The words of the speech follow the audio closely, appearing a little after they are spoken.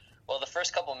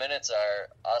first couple minutes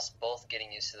are us both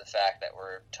getting used to the fact that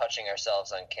we're touching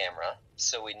ourselves on camera,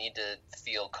 so we need to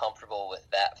feel comfortable with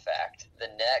that fact. The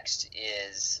next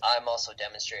is I'm also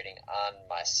demonstrating on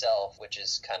myself, which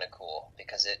is kind of cool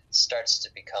because it starts to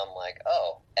become like,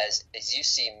 oh, as you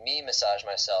see me massage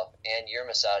myself and you're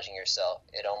massaging yourself,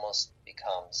 it almost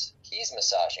becomes he's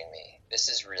massaging me. This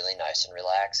is really nice and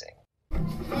relaxing.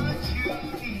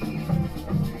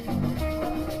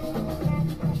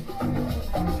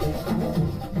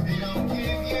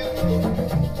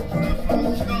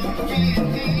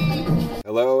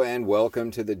 Hello and welcome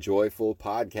to the Joyful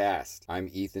Podcast. I'm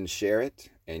Ethan Sherritt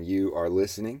and you are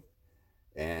listening,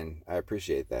 and I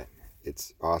appreciate that.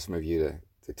 It's awesome of you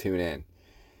to tune in.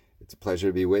 It's a pleasure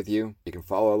to be with you. You can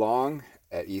follow along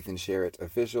at Ethan Sherritt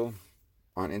Official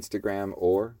on Instagram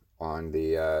or on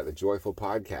the Joyful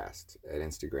Podcast at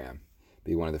Instagram.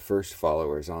 Be one of the first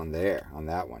followers on there, on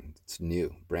that one. It's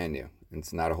new, brand new. And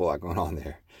it's not a whole lot going on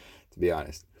there, to be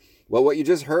honest. Well, what you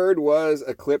just heard was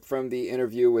a clip from the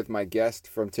interview with my guest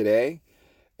from today,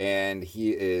 and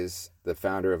he is the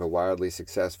founder of a wildly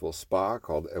successful spa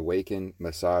called Awaken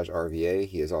Massage RVA.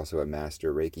 He is also a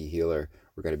master Reiki healer.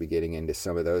 We're going to be getting into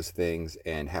some of those things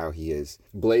and how he is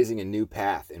blazing a new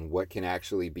path in what can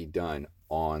actually be done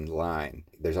online.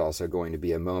 There's also going to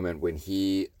be a moment when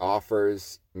he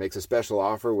makes a special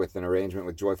offer with an arrangement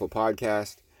with Joyful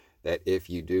Podcast that if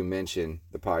you do mention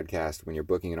the podcast when you're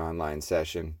booking an online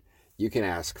session, you can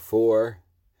ask for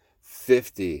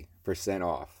 50%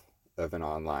 off of an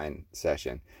online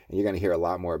session. And you're going to hear a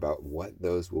lot more about what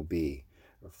those will be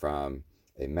from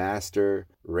a master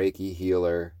Reiki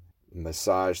healer,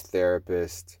 massage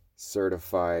therapist,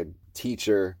 certified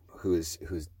teacher who's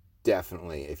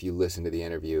definitely, if you listen to the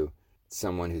interview,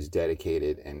 someone who's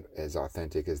dedicated and as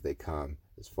authentic as they come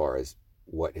as far as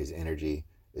what his energy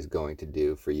is going to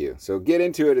do for you. So get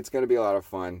into it. It's going to be a lot of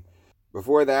fun.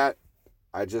 Before that,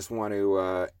 I just want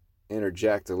to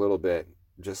interject a little bit.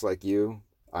 Just like you,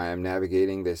 I am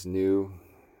navigating this new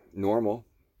normal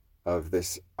of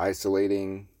this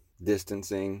isolating,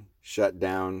 distancing, shut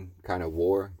down kind of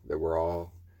war that we're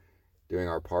all doing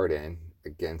our part in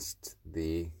against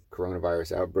the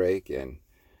coronavirus outbreak and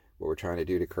what we're trying to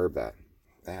do to curb that.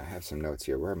 I have some notes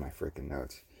here. Where are my freaking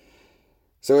notes?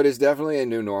 So it is definitely a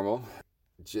new normal.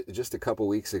 Just a couple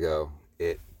weeks ago,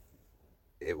 it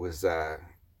was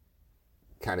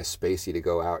kind of spacey to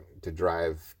go out to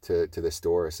drive to the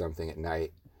store or something at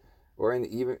night, or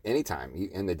even anytime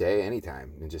in the day,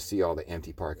 anytime, and just see all the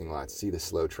empty parking lots, see the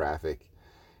slow traffic.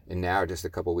 And now, just a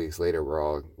couple weeks later, we're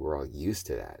all used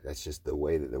to that. That's just the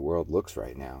way that the world looks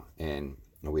right now, and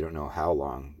we don't know how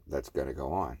long that's going to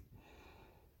go on.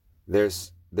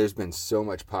 There's been so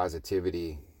much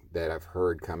positivity that I've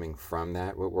heard coming from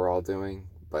that, what we're all doing,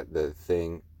 but the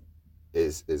thing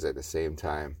is at the same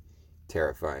time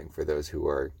terrifying for those who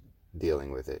are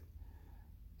dealing with it,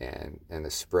 and the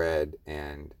spread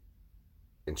and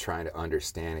trying to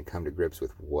understand and come to grips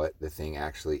with what the thing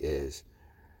actually is,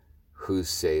 who's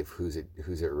safe, who's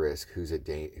at risk, who's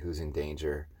in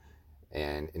danger.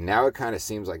 And now it kind of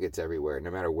seems like it's everywhere.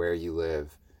 No matter where you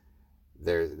live,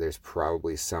 there's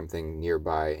probably something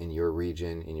nearby in your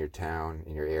region, in your town,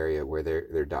 in your area where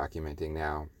they're documenting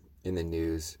now in the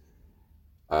news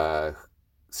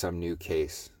some new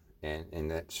case. And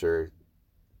that sure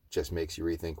just makes you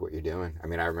rethink what you're doing. I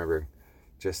mean, I remember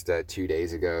just 2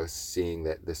 days ago seeing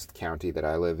that this county that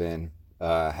I live in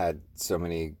had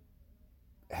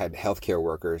healthcare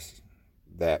workers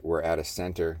that were at a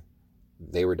center.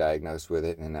 They were diagnosed with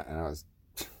it, and I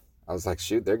was like,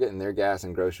 shoot, they're getting their gas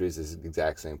and groceries is the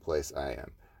exact same place I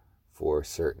am, for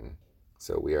certain.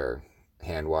 So we are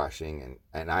hand washing,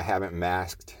 and I haven't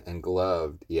masked and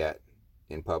gloved yet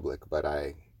in public, but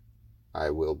I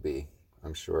will be,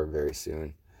 I'm sure, very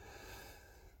soon.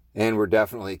 And we're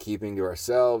definitely keeping to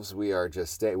ourselves. We are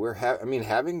just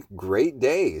having great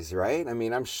days, right? I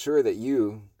mean, I'm sure that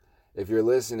you, if you're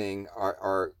listening,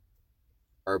 are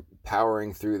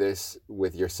powering through this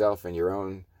with yourself and your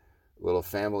own little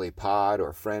family pod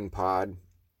or friend pod,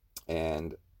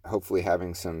 and hopefully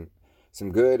having some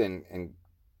good and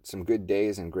some good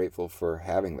days, and grateful for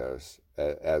having those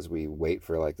as we wait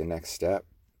for like the next step.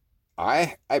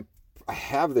 I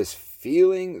have this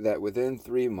feeling that within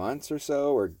 3 months or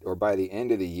so, or by the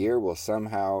end of the year, we'll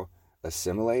somehow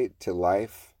assimilate to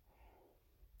life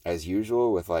as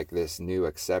usual with like this new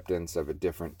acceptance of a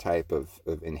different type of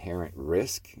inherent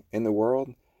risk in the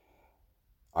world.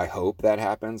 I hope that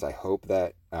happens. I hope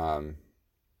that the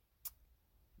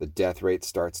death rate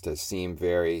starts to seem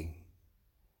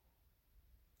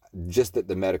just that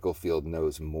the medical field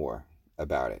knows more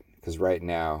about it. Because right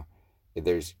now,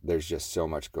 there's just so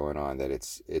much going on that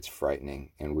it's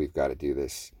frightening, and we've got to do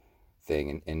this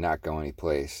thing and not go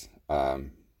anyplace,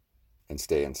 and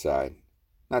stay inside.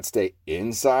 Not stay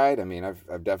inside. I mean,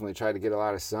 I've definitely tried to get a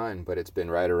lot of sun, but it's been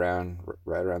right around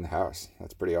the house.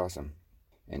 That's pretty awesome.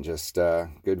 And just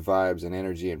good vibes and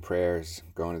energy and prayers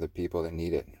going to the people that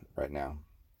need it right now.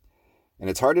 And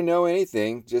it's hard to know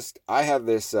anything. Just I have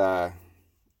this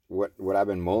what I've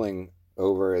been mulling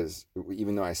over is,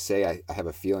 even though I say I have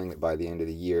a feeling that by the end of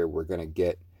the year we're going to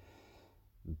get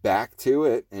back to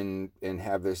it and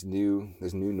have this new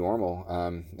normal.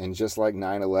 And just like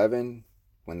 9/11,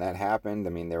 when that happened, I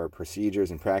mean, there were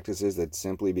procedures and practices that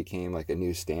simply became like a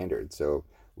new standard. So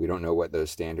we don't know what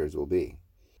those standards will be.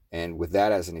 And with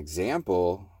that as an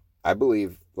example, I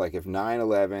believe like if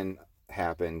 9/11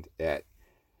 happened at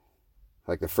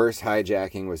like the first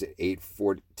hijacking was at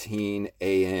 8:14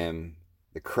 a.m.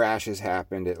 The crashes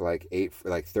happened at like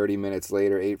 30 minutes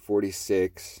later,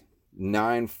 8:46,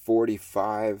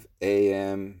 9:45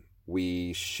 a.m.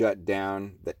 we shut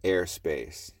down the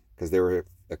airspace because there were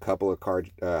a couple of car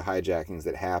hijackings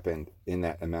that happened in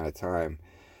that amount of time.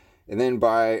 And then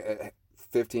by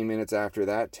 15 minutes after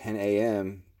that, 10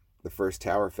 a.m., the first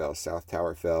tower fell, South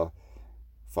Tower fell,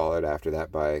 followed after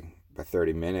that by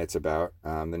 30 minutes about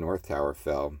the North Tower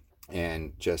fell.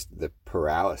 And just the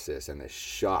paralysis and the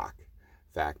shock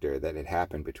factor that had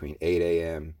happened between 8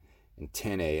 a.m. and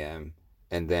 10 a.m.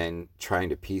 and then trying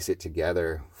to piece it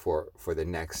together for the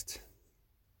next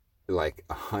like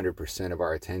 100% of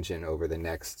our attention over the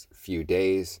next few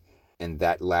days. And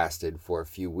that lasted for a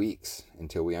few weeks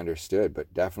until we understood,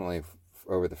 but definitely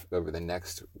over the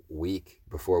next week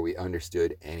before we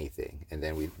understood anything. And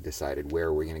then we decided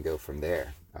where we're going to go from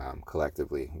there,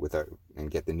 collectively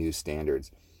and get the new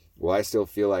standards. Well, I still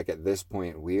feel like at this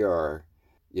point we are,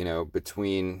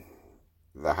 between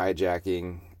the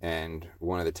hijacking and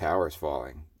one of the towers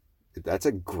falling. This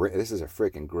is a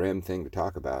freaking grim thing to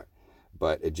talk about,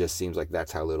 but it just seems like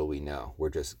that's how little we know. We're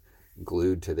just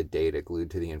glued to the data,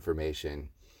 glued to the information.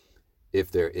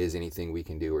 If there is anything we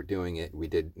can do, we're doing it. We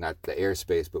did not the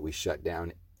airspace, but we shut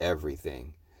down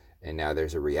everything. And now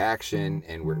there's a reaction,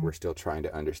 and we're still trying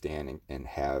to understand and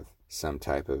have some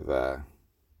type of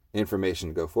information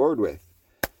to go forward with.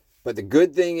 But the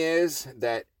good thing is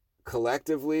that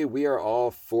collectively we are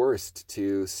all forced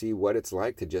to see what it's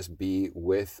like to just be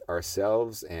with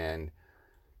ourselves. And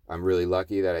I'm really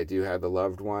lucky that I do have the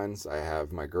loved ones. I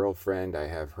have my girlfriend, I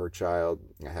have her child,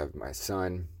 I have my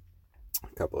son,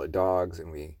 a couple of dogs,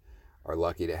 and we are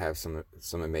lucky to have some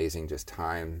amazing just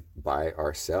time by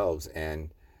ourselves.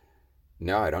 And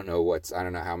no, I don't know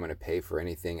how I'm going to pay for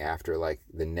anything after like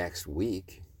the next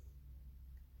week,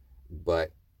 but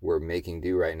we're making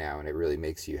do right now, and it really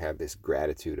makes you have this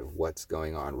gratitude of what's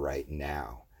going on right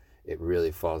now. It really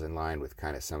falls in line with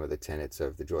kind of some of the tenets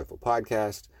of the Joyful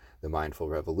Podcast, the Mindful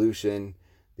Revolution,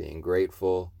 being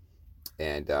grateful,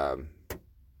 and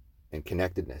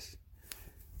connectedness.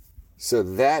 So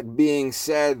that being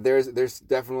said, there's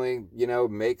definitely,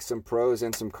 make some pros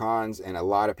and some cons, and a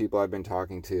lot of people I've been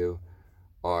talking to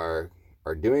are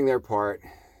doing their part.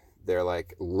 They're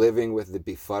like living with the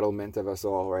befuddlement of us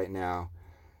all right now.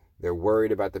 They're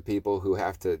worried about the people who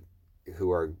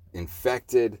are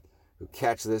infected, who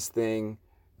catch this thing,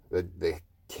 the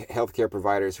healthcare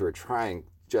providers who are trying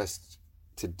just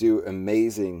to do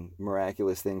amazing,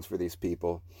 miraculous things for these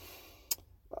people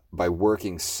by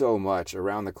working so much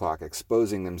around the clock,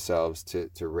 exposing themselves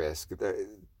to risk.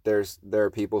 There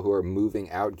are people who are moving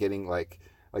out, getting like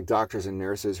doctors and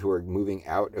nurses who are moving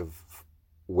out of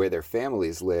where their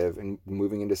families live and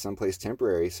moving into someplace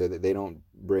temporary so that they don't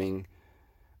bring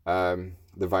the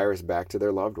virus back to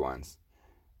their loved ones.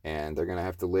 And they're going to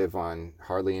have to live on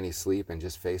hardly any sleep and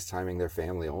just FaceTiming their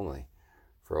family only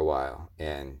for a while.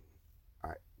 And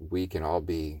we can all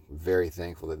be very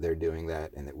thankful that they're doing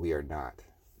that and that we are not,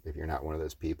 if you're not one of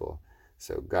those people.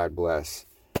 So God bless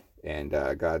and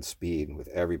Godspeed with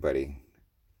everybody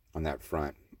on that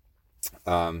front.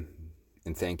 And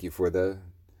thank you for the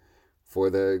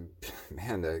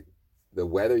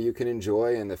weather you can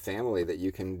enjoy and the family that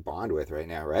you can bond with right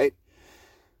now, right?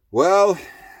 Well,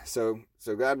 so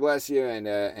God bless you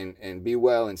and be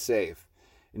well and safe.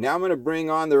 Now I'm going to bring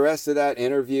on the rest of that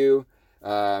interview.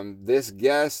 This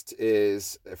guest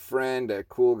is a friend, a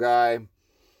cool guy,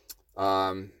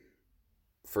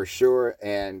 for sure,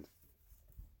 and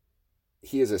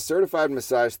he is a certified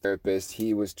massage therapist.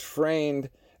 He was trained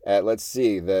at,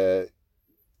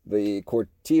 the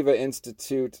Cortiva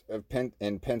Institute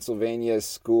in Pennsylvania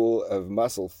School of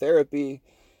Muscle Therapy.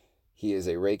 He is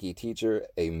a Reiki teacher,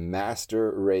 a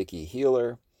master Reiki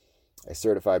healer, a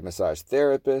certified massage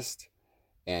therapist,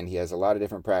 and he has a lot of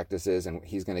different practices, and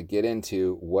he's going to get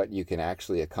into what you can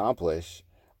actually accomplish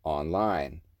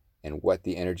online and what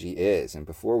the energy is. And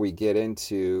before we get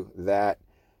into that,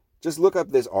 just look up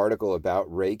this article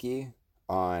about Reiki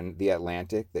on The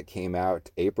Atlantic that came out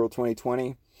April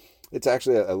 2020. It's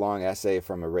actually a long essay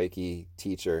from a Reiki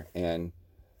teacher, and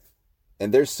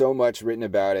there's so much written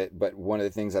about it, but one of the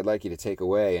things I'd like you to take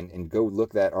away, and go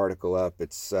look that article up.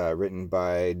 It's written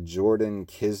by Jordan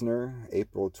Kisner,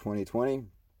 April 2020,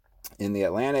 in The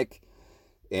Atlantic,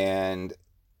 and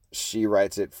she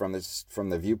writes it from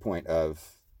the viewpoint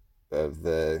of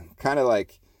the kind of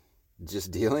like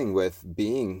just dealing with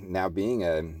being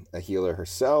a healer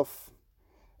herself,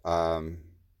 or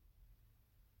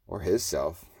his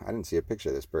self. I didn't see a picture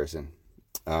of this person.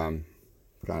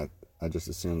 I just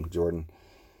assumed Jordan.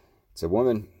 It's a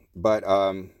woman, but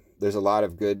there's a lot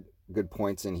of good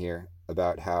points in here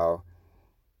about how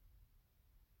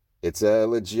it's a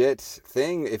legit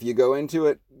thing if you go into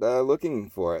it looking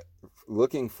for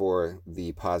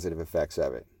the positive effects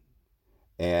of it.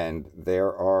 And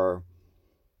there are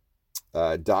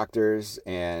doctors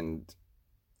and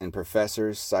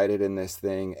professors cited in this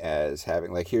thing as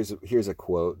having, like, here's a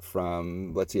quote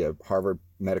from, let's see, a Harvard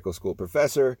Medical School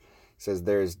professor says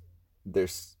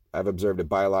I've observed a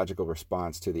biological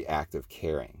response to the act of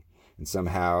caring, and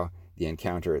somehow the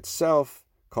encounter itself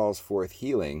calls forth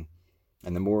healing,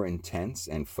 and the more intense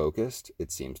and focused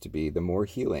it seems to be, the more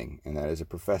healing. And that is a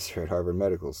professor at Harvard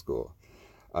Medical School.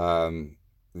 Another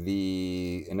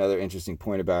interesting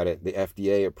point about it, the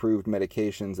FDA approved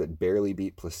medications that barely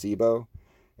beat placebo,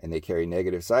 and they carry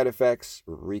negative side effects.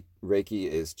 Reiki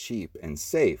is cheap and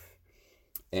safe.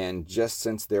 And just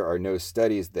since there are no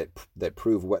studies that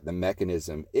prove what the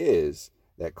mechanism is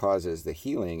that causes the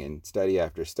healing, in study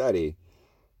after study,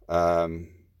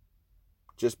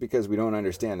 just because we don't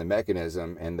understand the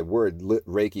mechanism, and the word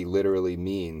Reiki literally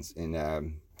means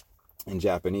in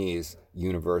Japanese,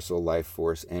 universal life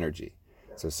force energy.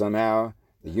 So somehow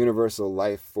the universal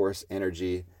life force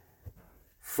energy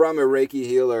from a Reiki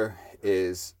healer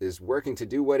is working to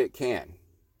do what it can,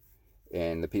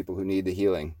 and the people who need the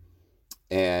healing.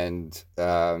 And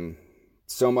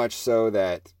so much so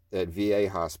that at VA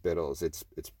hospitals,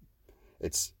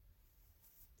 it's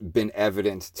been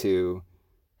evident to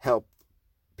help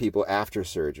people after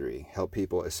surgery, help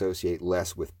people associate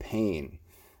less with pain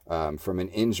from an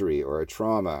injury or a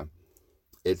trauma.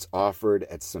 It's offered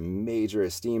at some major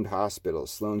esteemed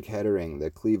hospitals: Sloan Kettering,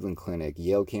 the Cleveland Clinic,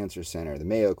 Yale Cancer Center, the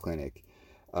Mayo Clinic,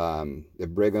 the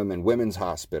Brigham and Women's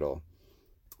Hospital.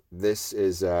 This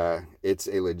is it's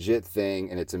a legit thing,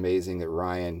 and it's amazing that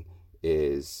Ryan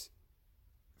is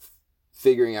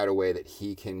figuring out a way that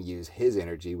he can use his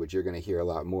energy, which you're going to hear a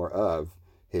lot more of,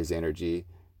 his energy,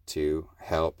 to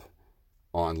help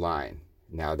online,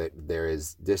 now that there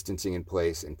is distancing in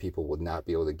place and people will not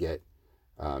be able to get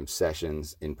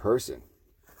sessions in person.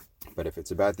 But if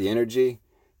it's about the energy,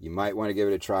 you might want to give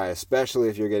it a try, especially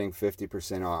if you're getting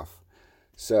 50% off.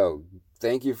 So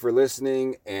thank you for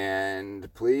listening,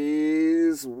 and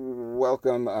please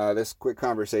welcome this quick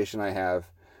conversation I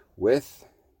have with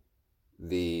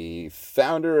the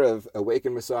founder of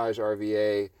Awaken Massage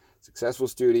RVA, successful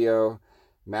studio,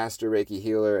 master Reiki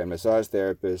healer, and massage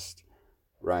therapist,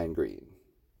 Ryan Greene.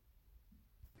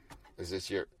 Is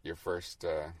this your first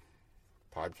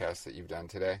podcast that you've done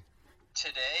today?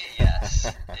 Today, yes.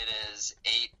 It is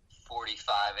 8:45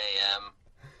 a.m.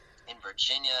 in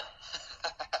Virginia.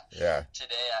 Yeah.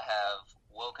 Today I have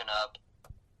woken up,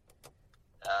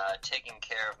 taking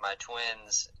care of my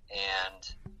twins,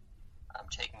 and I'm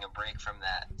taking a break from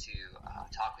that to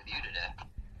talk with you today.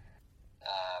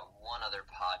 One other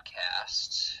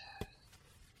podcast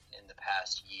in the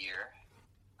past year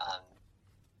on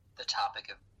the topic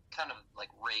of kind of like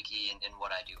Reiki and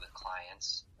what I do with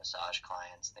clients, massage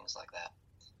clients, things like that.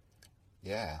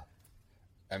 Yeah.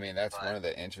 I mean, that's one of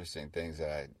the interesting things that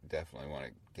I definitely want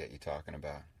to get you talking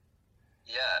about.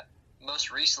 Yeah. Most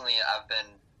recently, I've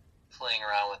been playing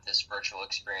around with this virtual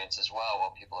experience as well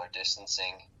while people are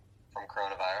distancing from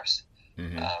coronavirus.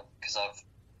 Because I've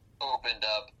opened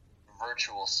up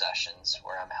virtual sessions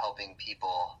where I'm helping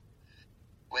people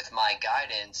with my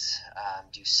guidance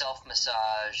do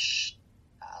self-massage,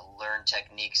 learn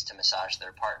techniques to massage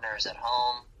their partners at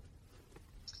home.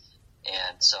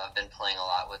 And so I've been playing a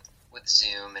lot with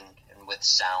Zoom and with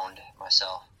sound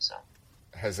myself. So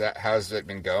how's it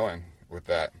been going with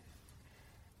that?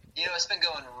 You know, it's been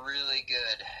going really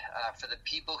good. For the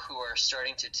people who are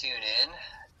starting to tune in,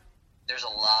 there's a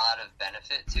lot of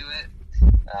benefit to it.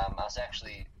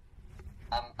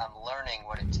 I'm learning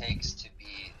what it takes to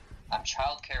be. I'm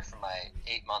childcare for my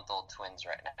 8-month-old twins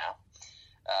right now,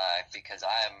 because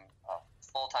I am a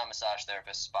full-time massage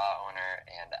therapist, spa owner,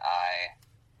 and I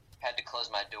had to close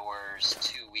my doors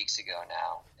 2 weeks ago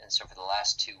now. And so for the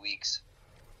last 2 weeks,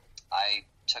 I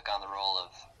took on the role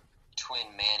of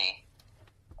twin Manny,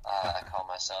 I call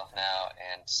myself now.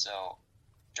 And so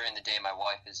during the day, my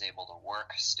wife is able to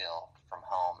work still from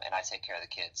home, and I take care of the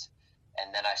kids.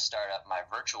 And then I start up my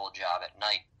virtual job at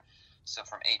night. So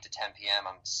from 8 to 10 p.m.,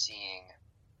 I'm seeing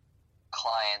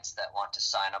clients that want to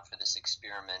sign up for this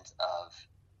experiment of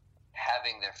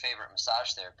having their favorite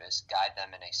massage therapist guide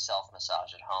them in a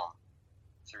self-massage at home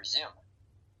through Zoom.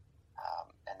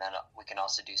 And then we can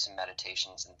also do some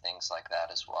meditations and things like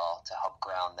that as well to help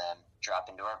ground them, drop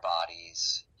into our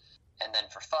bodies. And then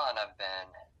for fun, I've been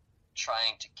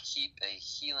trying to keep a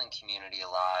healing community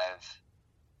alive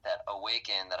that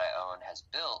Awaken that I own has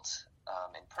built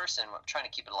in person. I'm trying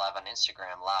to keep it alive on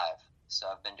Instagram Live. So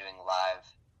I've been doing live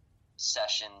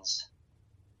sessions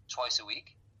twice a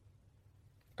week.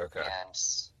 Okay. And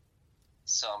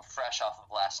so I'm fresh off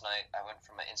of last night. I went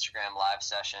from an Instagram Live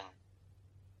session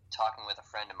talking with a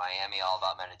friend in Miami all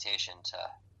about meditation to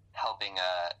helping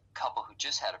a couple who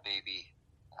just had a baby,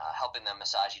 helping them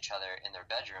massage each other in their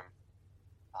bedroom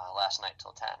last night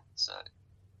till 10. So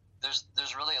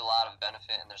there's really a lot of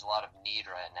benefit, and there's a lot of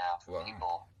need right now for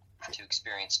people to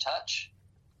experience touch,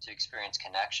 to experience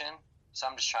connection. So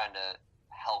I'm just trying to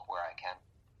help where I can.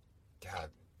 God,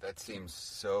 that seems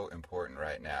so important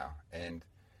right now. And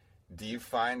do you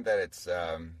find that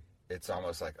it's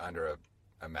almost like under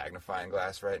a magnifying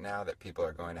glass right now, that people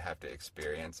are going to have to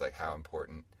experience like how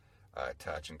important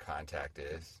touch and contact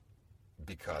is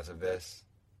because of this?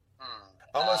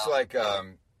 Almost like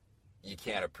you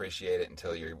can't appreciate it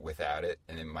until you're without it,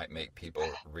 and it might make people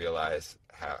realize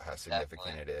how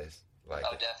significant it is. Like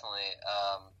definitely.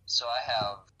 So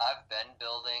I've been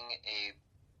building a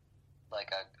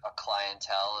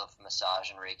clientele of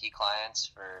massage and Reiki clients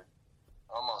for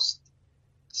almost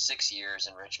 6 years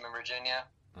in Richmond, Virginia.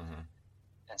 Mm-hmm.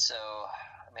 And so,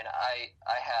 I mean, I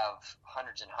have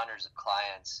hundreds and hundreds of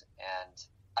clients, and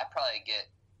I probably get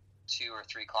 2 or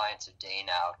 3 clients a day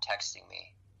now texting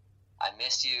me, I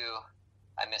miss you,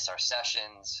 I miss our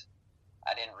sessions,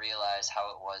 I didn't realize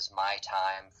how it was my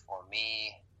time for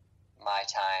me, my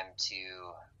time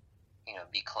to,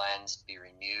 be cleansed, be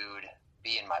renewed,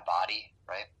 be in my body,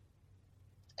 right?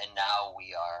 And now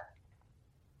we are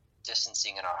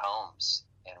distancing in our homes,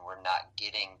 and we're not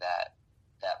getting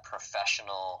that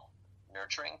professional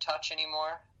nurturing touch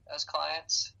anymore as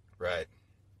clients. Right.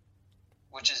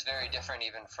 Which is very different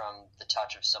even from the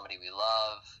touch of somebody we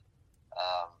love.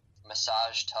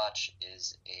 Massage touch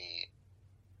is a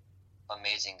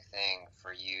amazing thing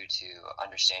for you to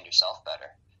understand yourself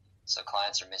better. So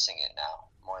clients are missing it now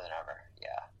more than ever.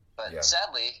 Yeah. But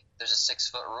sadly, there's a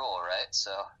 6-foot rule, right?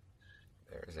 So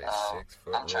there's a 6-foot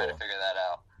rule. I'm trying to figure that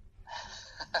out.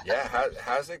 Yeah.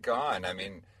 How's it gone? I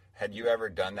mean, had you ever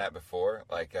done that before?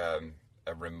 Like a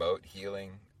remote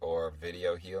healing or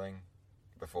video healing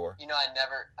before? I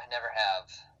never have.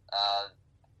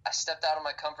 I stepped out of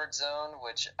my comfort zone,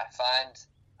 which I find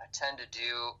I tend to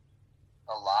do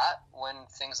a lot when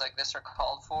things like this are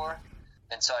called for.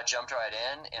 And so I jumped right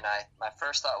in, and my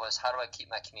first thought was, how do I keep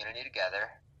my community together?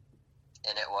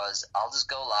 And it was, I'll just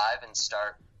go live and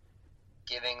start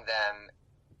giving them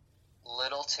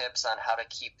little tips on how to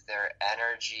keep their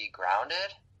energy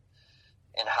grounded.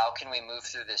 And how can we move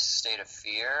through this state of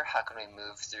fear? How can we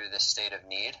move through this state of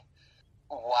need?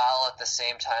 While at the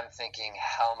same time thinking,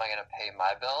 how am I going to pay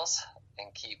my bills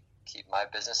and keep my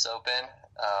business open?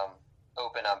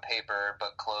 Open on paper,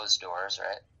 but closed doors,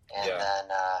 right? And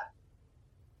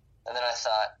then I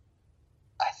thought,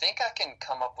 I think I can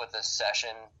come up with a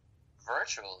session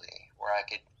virtually where I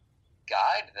could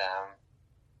guide them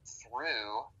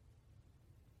through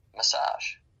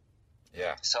massage.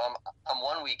 Yeah. So I'm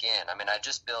 1 week in. I mean, I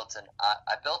just built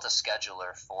I built a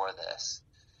scheduler for this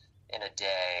in a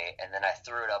day, and then I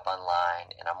threw it up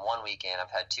online, and I'm 1 week in.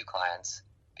 I've had 2 clients,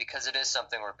 because it is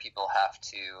something where people have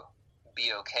to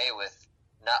be okay with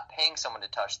not paying someone to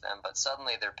touch them, but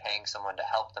suddenly they're paying someone to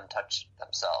help them touch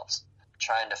themselves,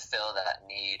 trying to fill that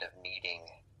need of needing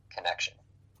connection.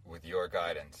 With your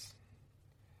guidance.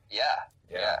 Yeah.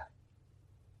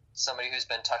 Somebody who's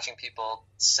been touching people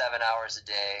 7 hours a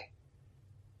day,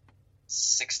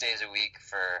 6 days a week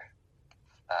for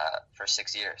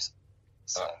 6 years.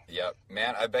 So. Yep,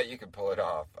 man. I bet you could pull it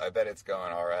off. I bet it's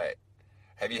going all right.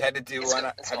 Have you had to do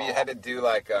you had to do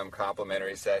like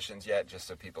complimentary sessions yet, just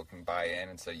so people can buy in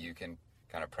and so you can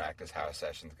kind of practice how a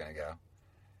session's going to go?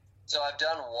 So I've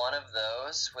done one of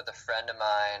those with a friend of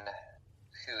mine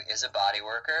who is a body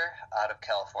worker out of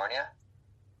California,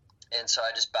 and so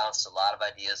I just bounced a lot of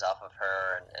ideas off of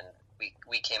her, and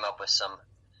we came up with some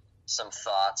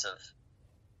thoughts of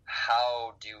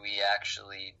how do we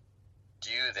actually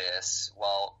do this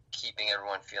while keeping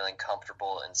everyone feeling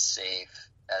comfortable and safe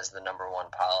as the number one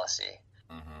policy.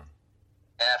 Mm-hmm.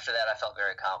 And after that, I felt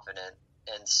very confident.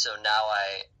 And so now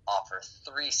I offer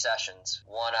 3 sessions.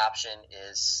 One option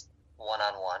is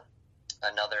one-on-one.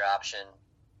 Another option,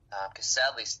 because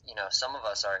sadly, some of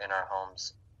us are in our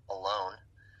homes alone.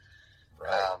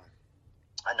 Right.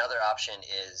 Another option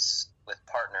is with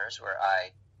partners, where I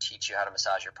teach you how to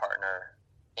massage your partner,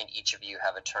 and each of you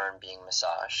have a turn being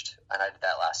massaged. And I did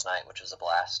that last night, which was a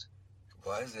blast.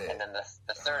 Was it? And then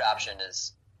the third option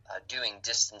is doing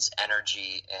distance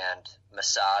energy and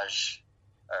massage,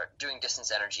 or doing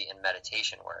distance energy and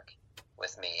meditation work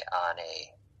with me on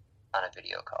a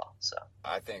video call. So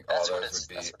I think that's all what those would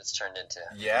be. That's what it's turned into.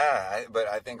 Yeah, but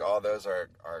I think all those are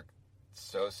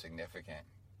so significant,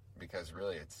 because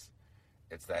really it's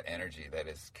that energy that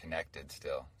is connected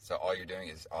still. So all you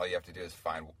have to do is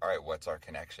find, all right, what's our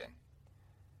connection?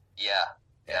 Yeah.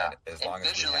 And as long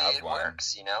as we have it one,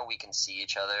 works. We can see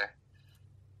each other.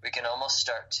 We can almost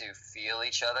start to feel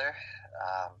each other.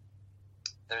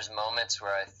 There's moments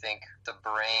where I think the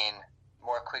brain,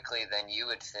 more quickly than you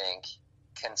would think,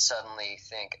 can suddenly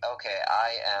think, okay,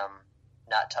 I am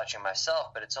not touching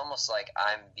myself, but it's almost like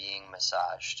I'm being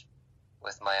massaged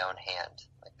with my own hand.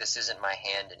 Like, this isn't my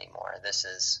hand anymore. This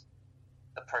is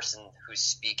the person who's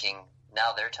speaking.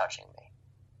 Now they're touching me.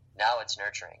 Now it's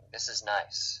nurturing. This is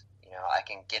nice. I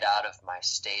can get out of my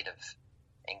state of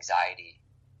anxiety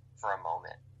for a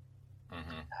moment,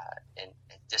 and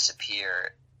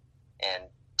disappear and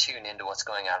tune into what's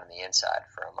going on the inside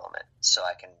for a moment, so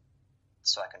I can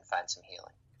find some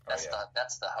healing.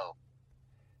 That's the hope.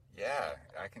 Yeah,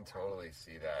 I can totally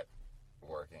see that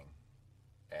working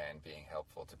and being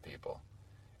helpful to people.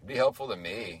 It'd be helpful to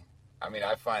me. I mean,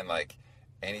 I find like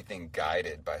anything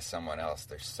guided by someone else,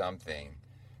 there's something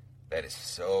that is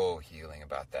so healing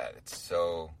about that. It's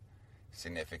so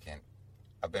significant.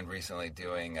 I've been recently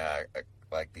doing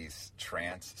like these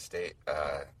trance state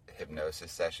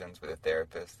hypnosis sessions with a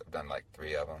therapist. I've done like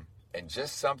 3 of them. And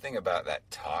just something about that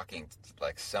talking,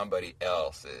 like somebody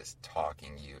else is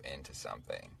talking you into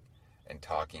something, and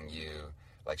talking you,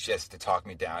 like she has to talk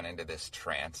me down into this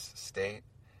trance state.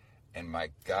 And my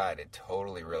God, it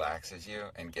totally relaxes you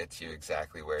and gets you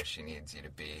exactly where she needs you to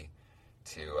be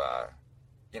to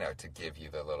give you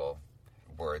the little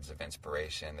words of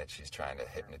inspiration that she's trying to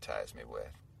hypnotize me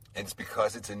with. And it's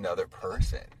because it's another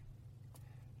person.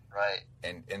 Right.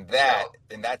 And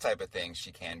that type of thing,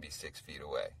 she can be 6 feet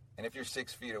away. And if you're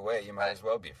 6 feet away, you might as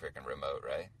well be freaking remote,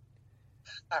 right?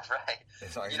 Right.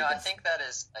 I think that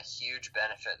is a huge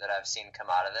benefit that I've seen come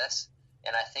out of this,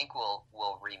 and I think will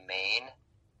remain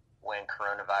when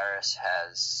coronavirus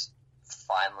has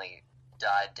finally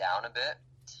died down a bit,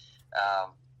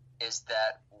 is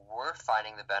that we're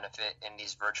finding the benefit in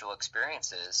these virtual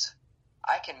experiences.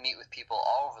 I can meet with people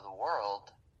all over the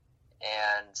world,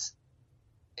 and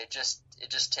it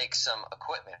just takes some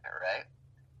equipment, right?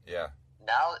 Yeah.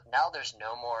 Now there's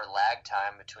no more lag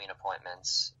time between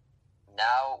appointments.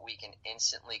 Now we can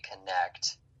instantly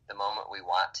connect the moment we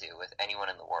want to with anyone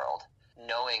in the world,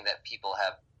 knowing that people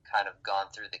have kind of gone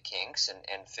through the kinks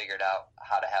and figured out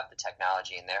how to have the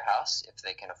technology in their house if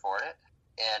they can afford it.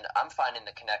 And I'm finding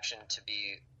the connection to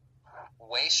be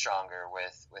way stronger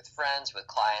with friends, with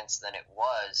clients, than it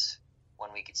was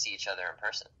when we could see each other in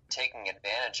person. Taking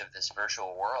advantage of this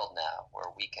virtual world now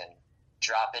where we can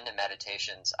drop into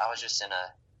meditations. I was just in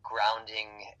a grounding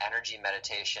energy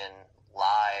meditation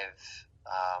live,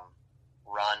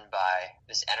 run by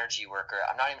this energy worker.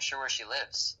 I'm not even sure where she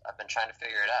lives. I've been trying to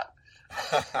figure it out.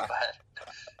 But,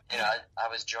 I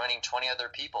was joining 20 other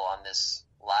people on this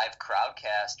live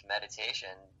crowdcast meditation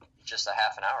just a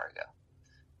half an hour ago.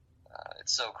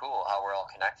 It's so cool how we're all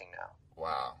connecting now.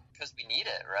 Wow. Because we need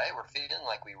it, right? We're feeling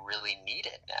like we really need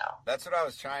it now. That's what I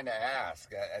was trying to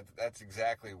ask. That's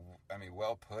exactly,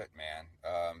 well put, man.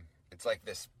 It's like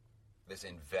this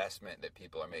investment that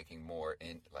people are making more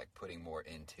in, like putting more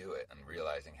into it and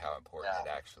realizing how important it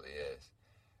actually is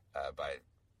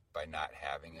by not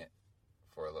having it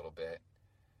for a little bit.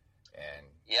 And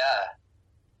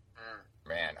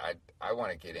man, I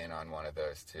want to get in on one of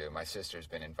those too. My sister's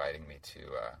been inviting me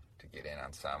to get in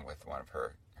on some with one of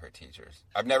her teachers.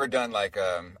 I've never done like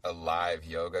a live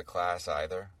yoga class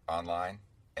either online,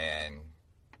 and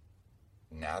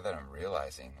now that I'm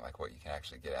realizing like what you can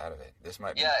actually get out of it, this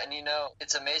might be... Yeah, and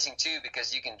it's amazing too,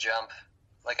 because you can jump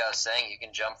like I was saying, you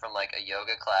can jump from like a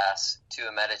yoga class to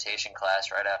a meditation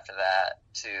class right after that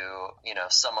to, you know,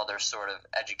 some other sort of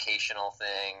educational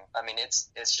thing. I mean, it's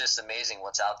just amazing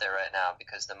what's out there right now,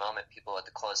 because the moment people had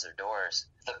to close their doors,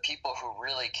 the people who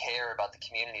really care about the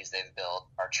communities they've built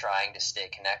are trying to stay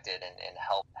connected and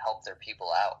help their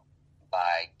people out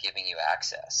by giving you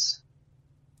access.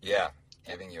 Yeah,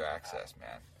 giving you access,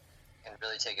 man. And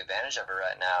really take advantage of it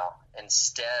right now,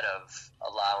 instead of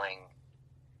allowing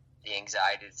the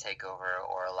anxiety to take over,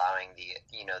 or allowing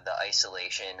the, you know, the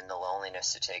isolation and the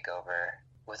loneliness to take over.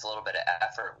 With a little bit of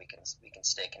effort, we can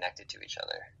stay connected to each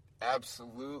other.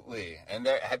 Absolutely. And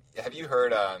there, have you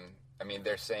heard, I mean,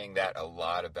 they're saying that a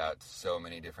lot about so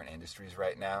many different industries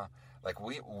right now. Like,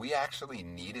 we actually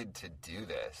needed to do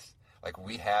this. Like,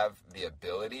 we have the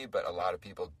ability, but a lot of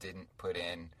people didn't put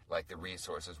in, like, the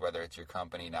resources, whether it's your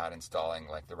company not installing,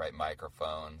 like, the right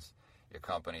microphones, your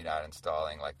company not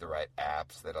installing, like, the right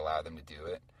apps that allow them to do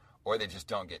it, or they just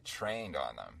don't get trained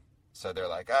on them. So they're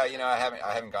like, oh, you know, I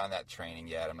haven't gone that training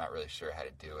yet. I'm not really sure how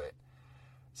to do it.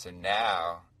 So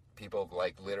now people,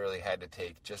 like, literally had to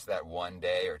take just that 1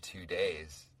 day or 2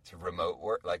 days to remote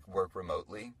work, like, work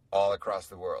remotely all across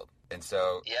the world. And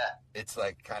so it's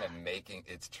like kind of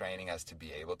it's training us to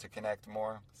be able to connect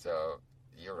more. So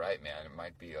you're right, man. It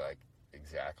might be like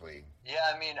exactly. Yeah,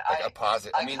 I mean, like a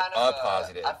positive. A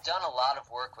positive. I've done a lot of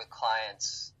work with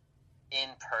clients in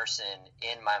person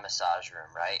in my massage room,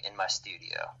 right, in my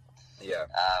studio. Yeah.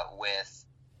 With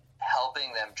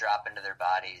helping them drop into their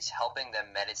bodies, helping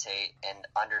them meditate and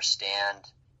understand,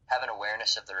 have an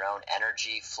awareness of their own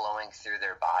energy flowing through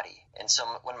their body. And so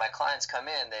when my clients come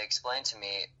in, they explain to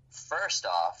me, first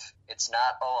off, it's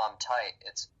not, oh, I'm tight.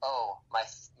 It's, oh, my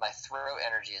throat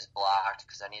energy is blocked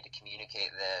because I need to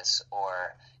communicate this,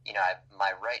 or, you know,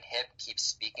 my right hip keeps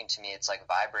speaking to me. It's like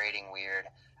vibrating weird.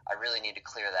 I really need to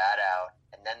clear that out.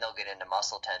 And then they'll get into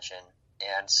muscle tension.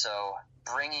 And so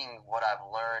bringing what I've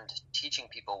learned, teaching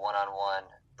people one-on-one,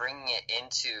 bringing it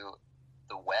into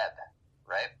the web,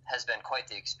 right, has been quite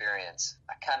the experience.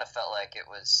 I kind of felt like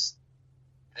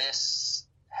this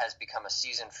has become a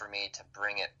season for me to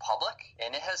bring it public,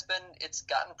 and it's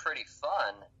gotten pretty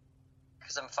fun,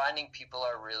 because I'm finding people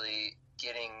are really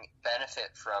getting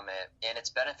benefit from it, and it's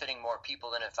benefiting more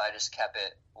people than if I just kept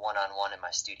it one-on-one in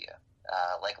my studio.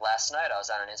 Like last night, I was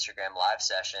on an Instagram live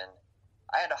session.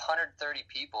 I had 130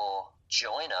 people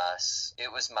join us.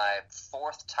 It was my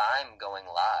 4th time going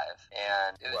live,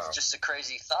 and it was just a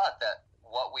crazy thought that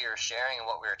what we were sharing and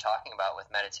what we were talking about with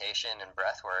meditation and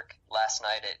breath work last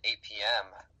night at 8 p.m.,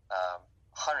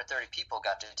 130 people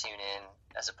got to tune in,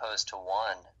 as opposed to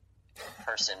one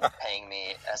person paying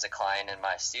me as a client in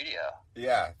my studio.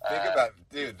 Yeah, think about,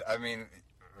 dude, I mean,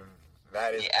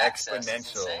 that is exponential. Is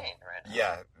insane right now.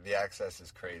 Yeah, the access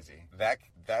is crazy.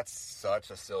 That's such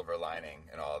a silver lining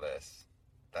in all this.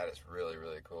 That is really,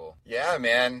 really cool. Yeah,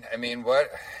 man. I mean,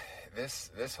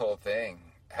 this whole thing,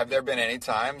 have there been any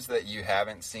times that you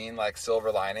haven't seen, like,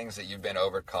 silver linings, that you've been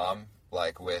overcome,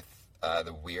 like, with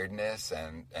the weirdness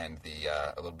and the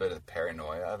a little bit of the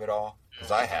paranoia of it all?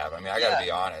 Because I have. I mean, I got to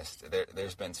be honest.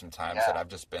 There's been some times that I've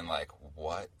just been like,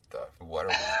 what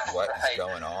is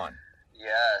going on?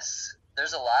 Yes.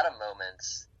 There's a lot of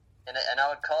moments, and I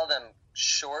would call them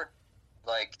short,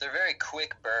 like, they're very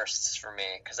quick bursts for me,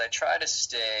 because I try to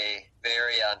stay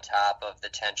very on top of the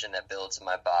tension that builds in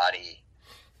my body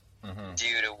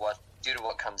due to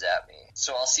what comes at me.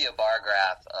 So I'll see a bar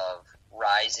graph of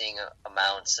rising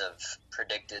amounts of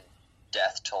predicted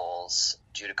death tolls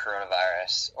due to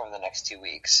coronavirus over the next 2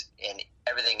 weeks, and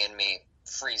everything in me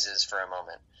freezes for a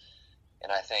moment.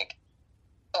 And I think,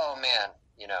 oh man,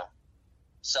 you know,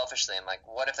 selfishly, I'm like,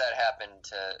 what if that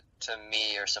happened to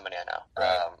me or somebody I know?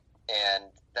 Right. And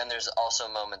then there's also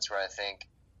moments where I think,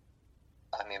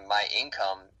 I mean, my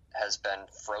income has been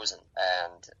frozen,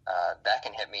 and that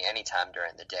can hit me anytime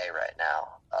during the day right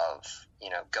now, of, you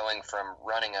know, going from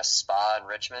running a spa in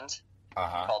Richmond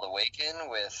called Awaken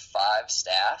with 5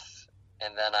 staff,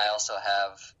 and then I also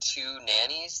have 2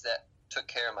 nannies that took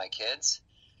care of my kids,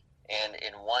 and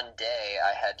in one day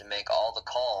I had to make all the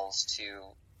calls to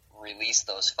release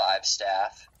those 5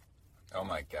 staff. Oh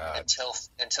my God.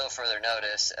 Until further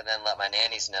notice, and then let my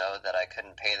nannies know that I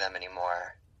couldn't pay them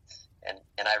anymore.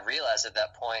 And I realized at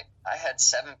that point I had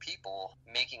 7 people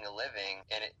making a living,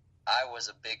 and I was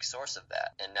a big source of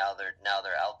that. And now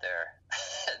they're out there,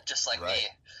 just like me.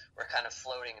 We're kind of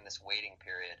floating in this waiting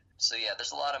period. So yeah,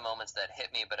 there's a lot of moments that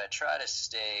hit me, but I try to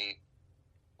stay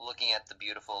looking at the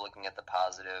beautiful, looking at the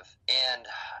positive. And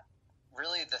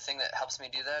really the thing that helps me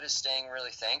do that is staying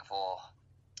really thankful.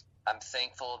 I'm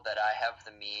thankful that I have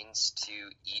the means to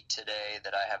eat today,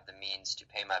 that I have the means to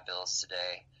pay my bills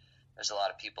today, there's a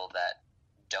lot of people that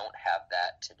don't have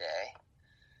that today.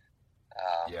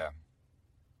 Yeah.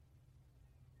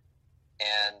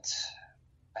 And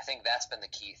I think that's been the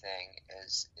key thing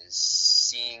is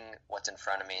seeing what's in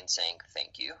front of me and saying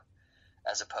thank you,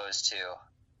 as opposed to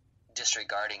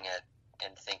disregarding it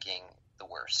and thinking the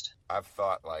worst. I've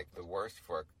thought like the worst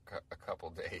for a couple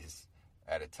days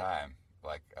at a time.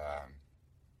 Like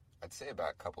I'd say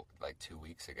about 2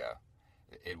 weeks ago,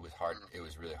 it was hard. It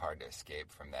was really hard to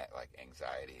escape from that like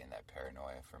anxiety and that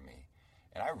paranoia for me.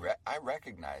 And I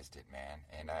recognized it, man.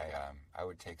 And I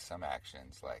would take some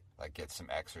actions like get some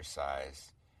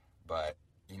exercise, but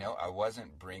I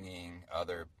wasn't bringing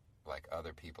other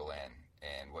people in.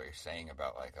 And what you're saying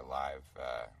about like a live,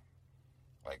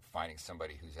 like finding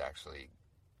somebody who's actually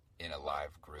in a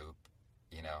live group,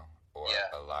 or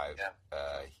a live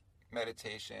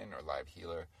meditation or live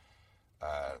healer,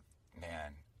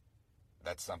 man,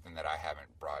 that's something that I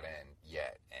haven't brought in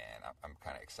yet, and I'm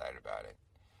kind of excited about it.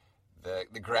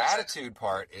 The gratitude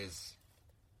part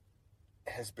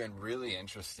has been really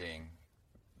interesting,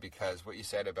 because what you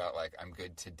said about like I'm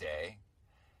good today,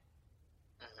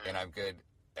 and I'm good.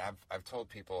 I've told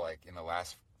people like in the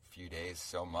last few days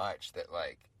so much that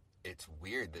like it's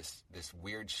weird. This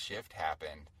weird shift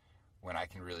happened when I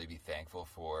can really be thankful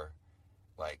for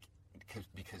like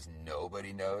because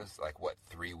nobody knows like what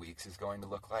 3 weeks is going to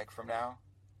look like from now.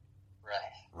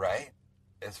 Right.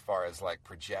 As far as like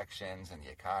projections and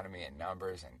the economy and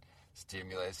numbers and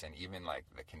stimulus and even like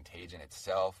the contagion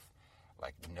itself,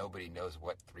 like nobody knows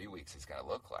what 3 weeks is going to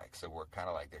look like. So we're kind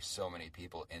of like, there's so many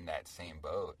people in that same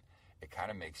boat. It kind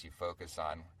of makes you focus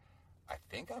on, I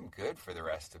think I'm good for the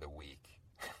rest of the week.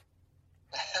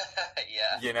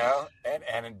 Yeah.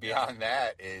 And beyond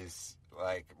that is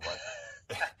like what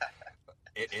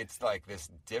it's like this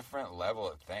different level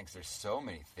of thanks. There's so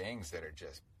many things that are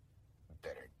just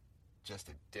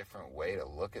a different way to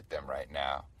look at them right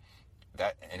now.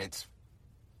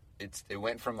 It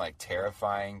went from like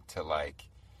terrifying to like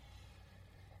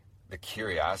the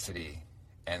curiosity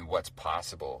and what's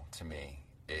possible to me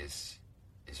is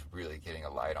really getting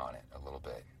a light on it a little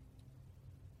bit.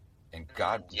 And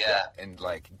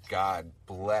God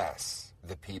bless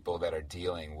the people that are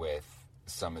dealing with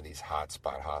some of these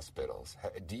hotspot hospitals.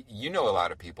 You know a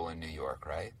lot of people in New York,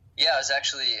 right? Yeah, I was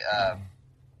actually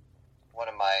one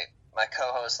of my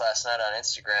co-hosts last night on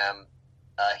Instagram.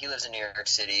 He lives in New York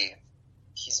City.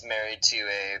 He's married to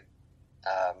a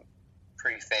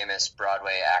pretty famous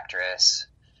Broadway actress.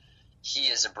 He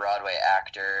is a Broadway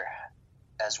actor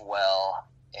as well.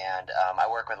 And I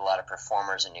work with a lot of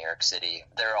performers in New York City.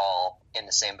 They're all in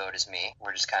the same boat as me.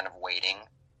 We're just kind of waiting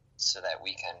so that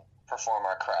we can perform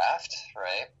our craft,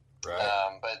 right?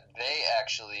 Right. But they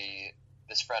actually,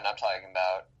 this friend I'm talking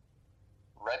about,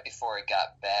 right before it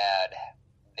got bad,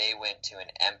 they went to an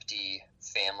empty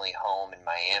family home in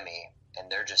Miami, and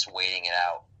they're just waiting it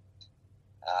out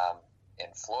in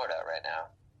Florida right now.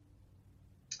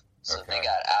 So Okay. they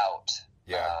got out.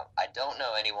 Yeah. I don't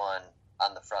know anyone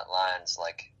on the front lines,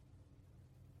 like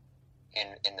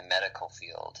in the medical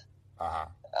field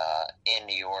in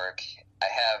New York. I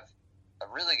have a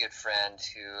really good friend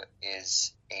who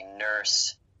is a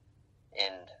nurse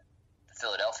in the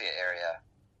Philadelphia area.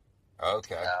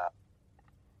 Okay.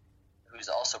 Who's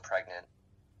also pregnant,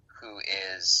 who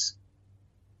is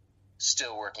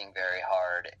still working very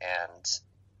hard and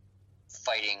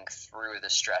fighting through the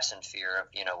stress and fear of,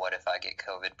 what if I get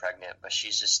COVID pregnant? But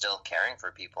she's just still caring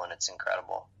for people, and it's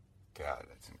incredible. God,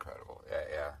 that's incredible.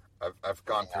 Yeah. I've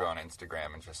gone through on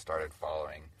Instagram and just started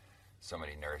following so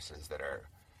many nurses that are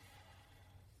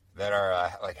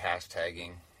like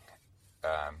hashtagging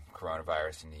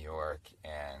coronavirus in New York,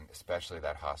 and especially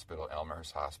that hospital,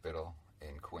 Elmer's Hospital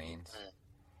in Queens.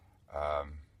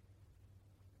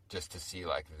 Just to see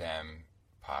like them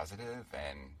positive,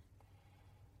 and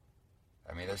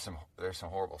I mean, there's some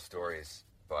horrible stories,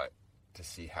 but to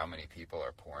see how many people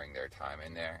are pouring their time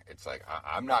in there, it's like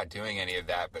I'm not doing any of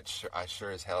that, but I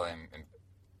sure as hell am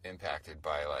impacted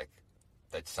by like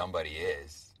that somebody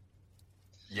is,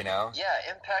 Yeah,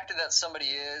 impacted that somebody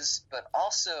is, but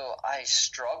also I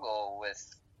struggle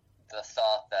with the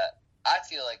thought that I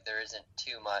feel like there isn't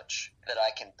too much that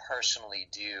I can personally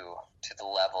do to the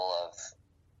level of,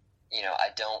 I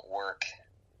don't work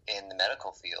in the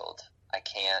medical field. I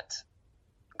can't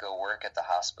go work at the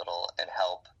hospital and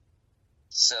help.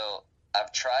 So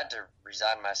I've tried to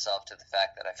resign myself to the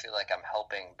fact that I feel like I'm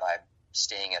helping by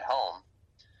staying at home,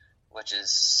 which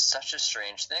is such a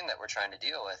strange thing that we're trying to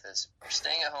deal with, is we're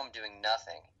staying at home doing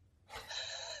nothing.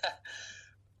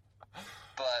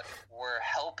 But we're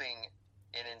helping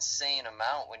an insane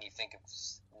amount when you think of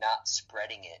not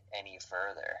spreading it any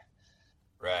further.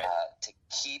 Right. To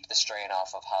keep the strain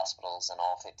off of hospitals in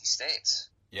all 50 states.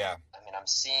 Yeah. I mean, I'm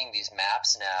seeing these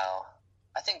maps now.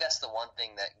 I think that's the one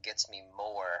thing that gets me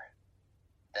more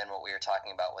than what we were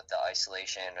talking about with the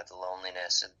isolation or the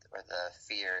loneliness or the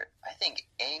fear. I think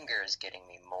anger is getting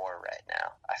me more right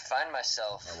now. I find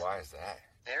myself... And why is that?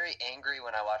 Very angry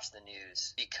when I watch the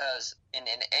news, because in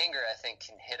anger, I think,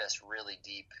 can hit us really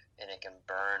deep, and it can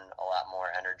burn a lot more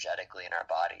energetically in our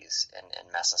bodies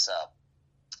and mess us up.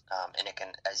 And it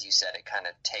can, as you said, it kind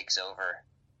of takes over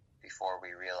before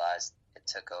we realize it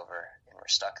took over and we're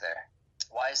stuck there.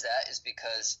 Why is that? Is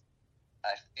because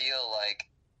I feel like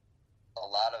a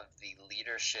lot of the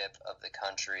leadership of the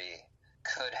country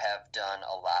could have done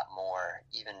a lot more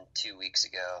even 2 weeks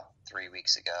ago, 3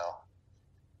 weeks ago,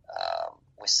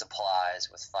 with supplies,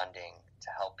 with funding to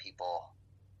help people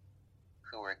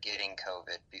who were getting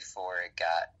COVID before it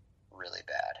got really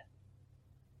bad.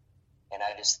 And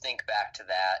I just think back to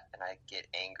that, and I get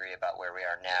angry about where we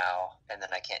are now, and then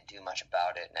I can't do much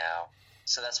about it now.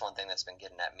 So that's one thing that's been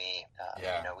getting at me.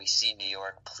 You know, we see New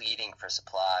York pleading for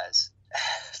supplies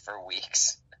for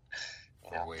weeks.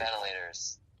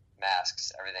 Ventilators,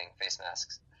 masks, everything, face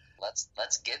masks.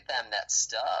 Let's get them that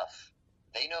stuff.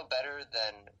 They know better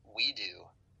than we do,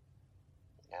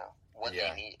 what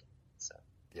they need. So.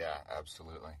 Yeah,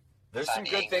 absolutely. There's some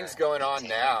good things going on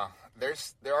now.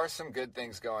 There are some good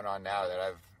things going on now that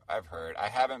I've heard. I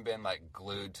haven't been like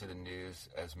glued to the news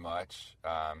as much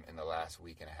in the last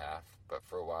week and a half, but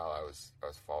for a while I was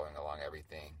following along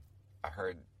everything. I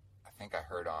think I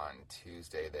heard on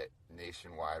Tuesday that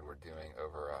nationwide we're doing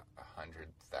over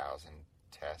 100,000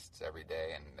 tests every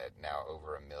day, and that now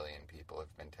over 1 million people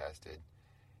have been tested.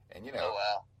 And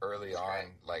early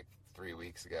on, like 3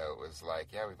 weeks ago, it was like,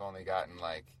 we've only gotten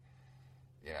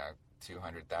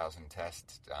 200,000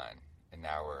 tests done, and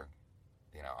now we're,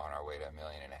 on our way to 1.5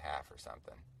 million or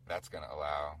something. That's going to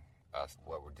allow us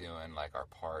what we're doing, like our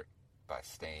part by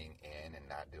staying in and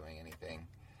not doing anything,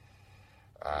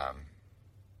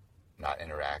 not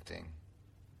interacting.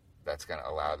 That's going to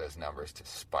allow those numbers to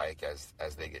spike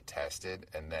as they get tested,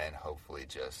 and then hopefully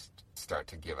just start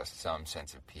to give us some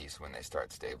sense of peace when they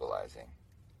start stabilizing,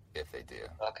 if they do.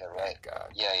 Okay, right. Thank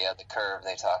God. Yeah, the curve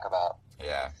they talk about.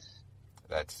 Yeah,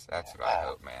 that's what I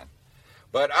hope, man.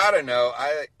 But I don't know.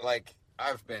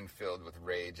 I've been filled with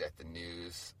rage at the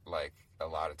news, like a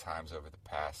lot of times over the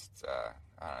past,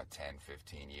 10,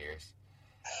 15 years.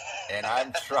 And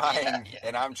I'm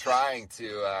trying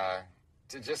to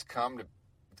just come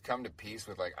to peace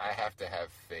with, I have to have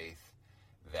faith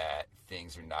that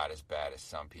things are not as bad as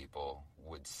some people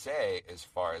would say, as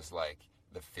far as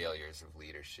the failures of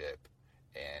leadership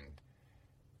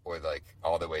or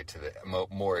all the way to the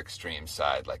more extreme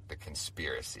side, like the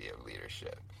conspiracy of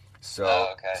leadership.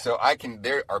 So, so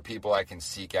there are people I can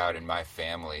seek out in my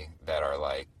family that are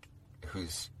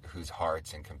whose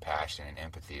hearts and compassion and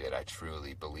empathy that I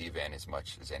truly believe in as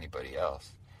much as anybody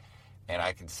else. And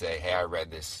I can say, hey, I read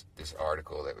this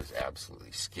article that was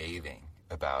absolutely scathing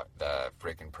about the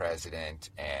frickin'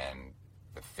 president and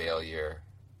the failure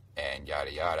and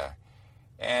yada yada.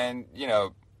 And,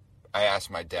 I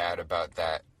asked my dad about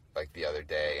that the other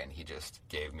day, and he just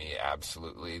gave me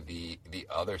absolutely the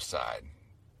other side,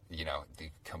 the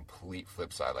complete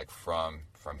flip side, from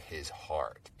his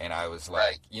heart. And I was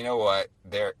like, you know what?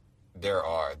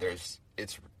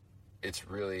 It's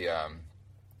really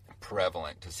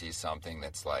prevalent to see something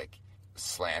that's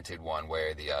slanted one way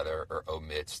or the other, or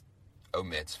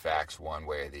omits facts one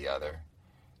way or the other.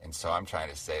 And so I'm trying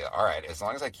to say, all right, as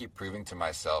long as I keep proving to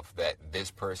myself that this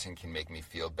person can make me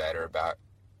feel better about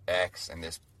X and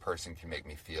this person can make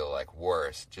me feel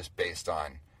worse just based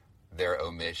on their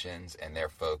omissions and their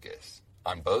focus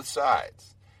on both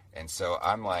sides. And so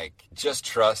I'm just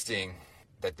trusting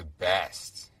that the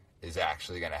best is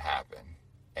actually going to happen.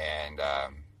 And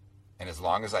as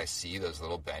long as I see those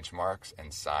little benchmarks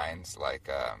and signs,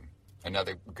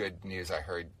 another good news I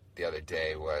heard the other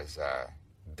day was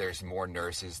there's more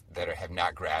nurses that have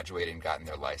not graduated and gotten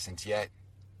their license yet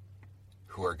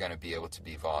who are going to be able to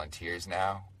be volunteers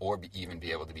now, or even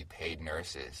be able to be paid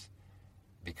nurses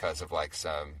because of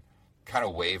some kind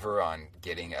of waiver on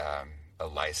getting a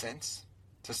license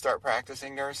to start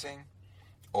practicing nursing,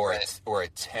 or a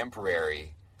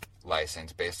temporary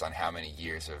license based on how many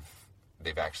years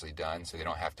they've actually done, so they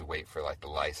don't have to wait for the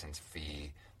license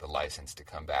fee, the license to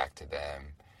come back to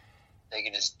them. They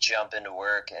can just jump into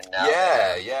work, and now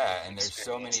and there's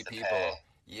so many people.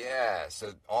 Yeah,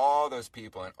 so all those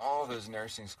people in all those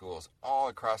nursing schools all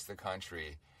across the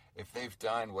country, if they've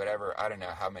done whatever, I don't know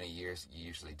how many years you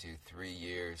usually do, 3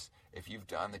 years. If you've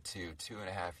done the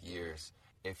 2.5 years,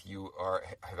 if you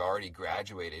have already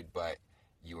graduated, but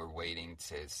you were waiting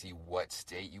to see what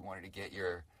state you wanted to get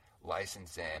your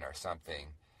license in or something,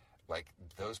 like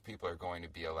those people are going to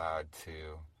be allowed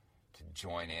to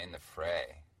join in the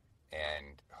fray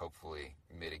and hopefully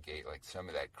mitigate like some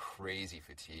of that crazy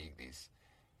fatigue these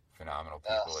phenomenal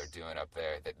people are doing up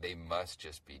there, that they must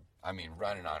just be, I mean,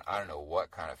 running on, I don't know what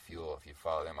kind of fuel. If you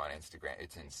follow them on Instagram,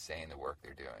 it's insane the work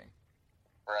they're doing.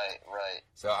 Right.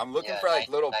 So I'm looking for like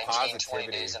little 19, positivity.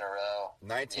 20 days in a row.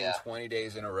 19, 20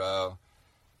 days in a row.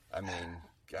 I mean,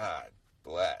 God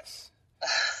bless.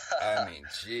 I mean,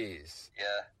 geez.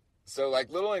 Yeah. So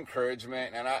like little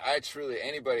encouragement, and I truly,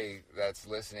 anybody that's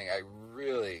listening, I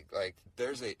really like,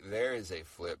 there is a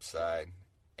flip side,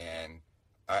 and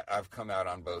I've come out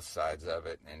on both sides of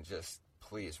it, and just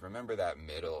please remember that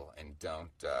middle, and don't,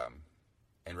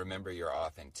 and remember your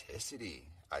authenticity.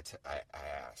 I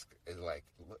ask, is like,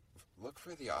 look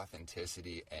for the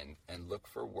authenticity, and look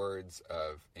for words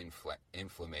of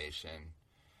inflammation,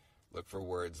 look for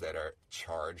words that are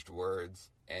charged words,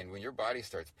 and when your body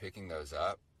starts picking those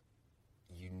up,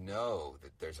 you know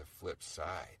that there's a flip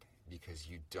side, because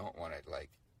you don't want to like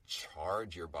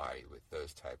charge your body with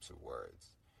those types of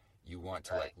words. You want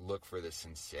to like look for the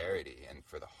sincerity and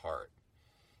for the heart,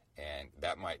 and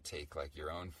that might take like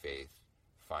your own faith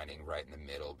finding right in the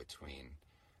middle between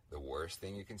the worst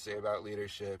thing you can say about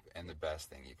leadership and the best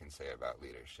thing you can say about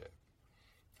leadership.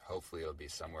 Hopefully it'll be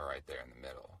somewhere right there in the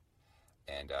middle,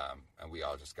 and we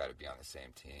all just got to be on the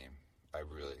same team. I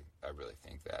really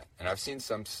think that, and I've seen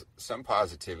some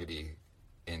positivity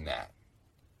in that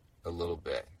a little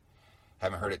bit.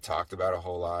 Haven't heard it talked about a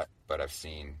whole lot, but I've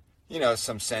seen,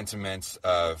 some sentiments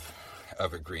of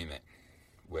agreement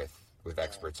with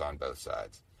experts on both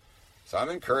sides. So I'm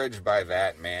encouraged by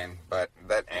that, man. But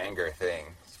that anger thing,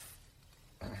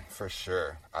 for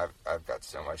sure, I've got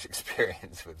so much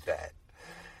experience with that.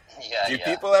 Yeah. Do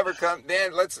people ever come?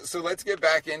 Dan, let's get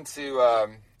back into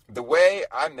the way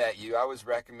I met you. I was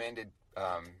recommended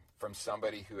from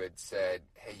somebody who had said,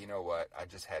 "Hey, you know what? I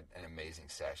just had an amazing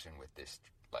session with this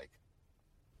like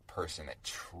person that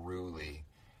truly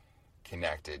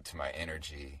connected to my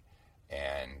energy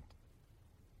and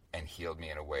healed me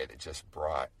in a way that just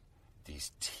brought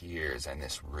these tears and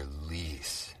this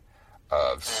release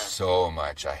of so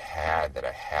much I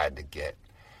had to get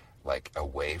like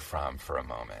away from for a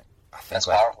moment." That's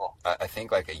powerful. I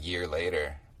think like a year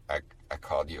later, I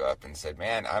called you up and said,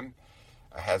 "Man,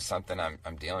 I have something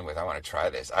I'm dealing with. I want to try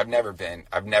this." I've never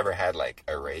had like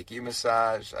a Reiki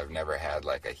massage. I've never had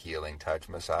like a healing touch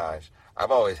massage.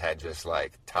 I've always had just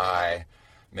like tie,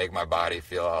 make my body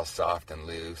feel all soft and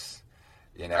loose,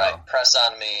 Right. Press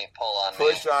on me, pull on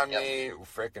push me. on me,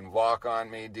 freaking walk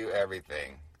on me, do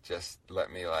everything. Just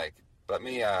let me,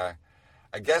 I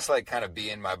guess like kind of be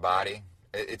in my body.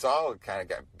 It's all kind of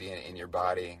got being in your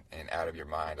body and out of your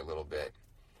mind a little bit.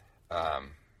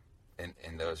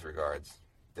 In those regards,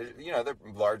 they're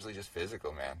largely just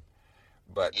physical, man.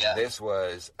 But this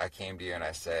was, I came to you and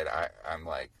I said, I'm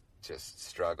like just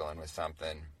struggling with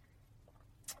something,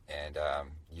 and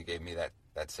you gave me that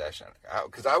session,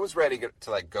 because I was ready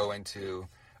to like go into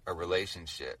a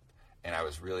relationship, and I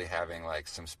was really having like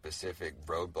some specific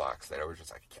roadblocks that I was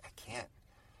just like, I can't,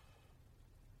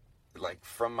 like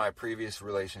from my previous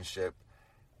relationship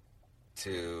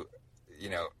to,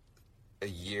 a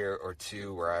year or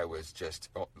two where I was just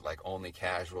like only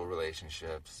casual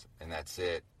relationships and that's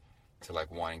it, to like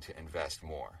wanting to invest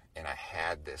more. And I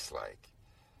had this like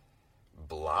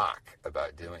block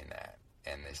about doing that,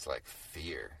 and this like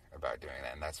fear about doing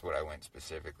that. And that's what I went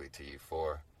specifically to you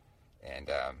for.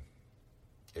 And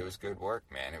it was good work,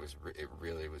 man. It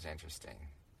really was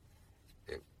interesting.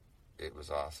 It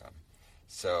was awesome.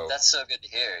 So that's so good to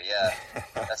hear. Yeah,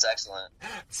 that's excellent.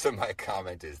 So my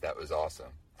comment is that was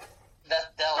awesome.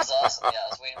 That was awesome. Yeah, I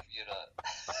was waiting for you to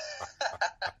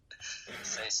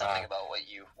say something about what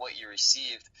you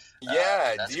received.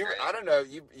 Yeah, that's great. I don't know.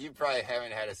 You probably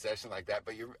haven't had a session like that,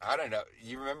 but I don't know.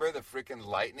 You remember the freaking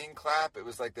lightning clap? It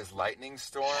was like this lightning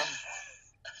storm.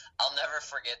 I'll never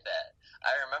forget that.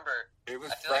 I remember. It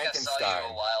was I feel Frankenstein. like I saw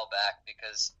you a while back,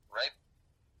 because right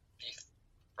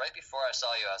before I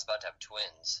saw you, I was about to have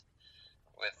twins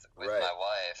with right. my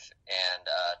wife, and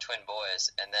twin boys,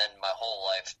 and then my whole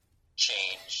life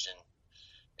changed, and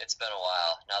it's been a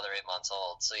while. Now they're 8 months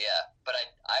old. So yeah, but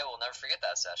I will never forget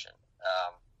that session.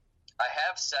 I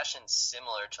have sessions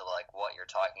similar to like what you're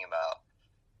talking about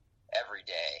every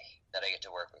day that I get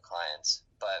to work with clients,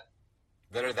 but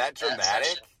that are that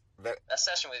dramatic. That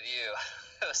session with you,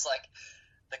 it was like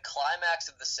the climax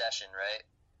of the session, right?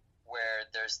 Where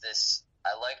there's this,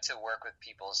 I like to work with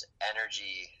people's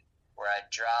energy where I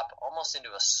drop almost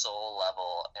into a soul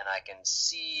level, and I can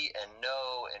see and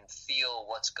know and feel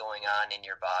what's going on in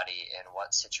your body and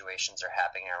what situations are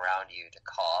happening around you to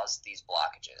cause these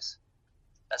blockages.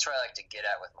 That's where I like to get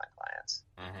at with my clients.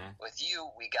 Mm-hmm. With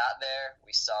you, we got there,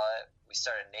 we saw it, we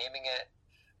started naming it,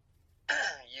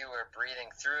 you were breathing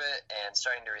through it and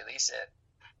starting to release it.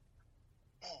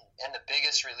 And the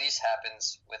biggest release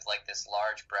happens with like this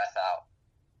large breath out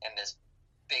and this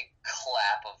big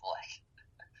clap of like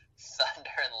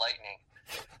thunder and lightning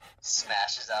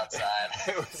smashes outside.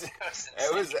 It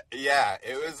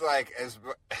was like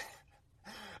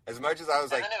as much as I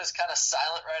was and like, then it was kind of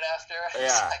silent right after.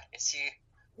 Yeah. Like, is he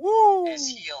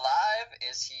alive?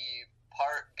 Is he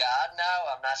part God now?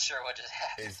 I'm not sure what just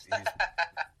happened.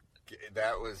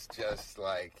 That was just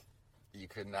like, you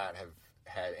could not have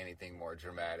had anything more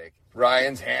dramatic.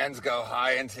 Ryan's hands go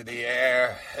high into the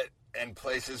air and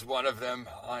places one of them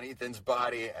on Ethan's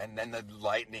body, and then the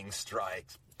lightning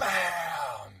strikes. Bam!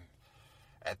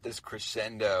 At this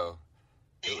crescendo.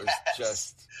 It was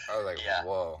just, I was like,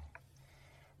 whoa.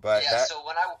 But so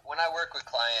when I work with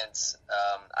clients,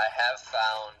 I have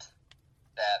found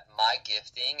that my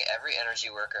gifting, every energy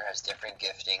worker has different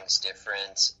giftings,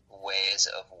 different ways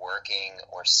of working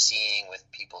or seeing with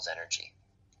people's energy.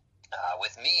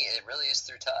 With me, it really is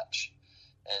through touch.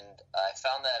 And I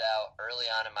found that out early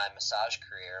on in my massage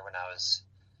career when I was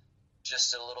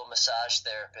just a little massage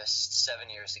therapist 7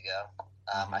 years ago.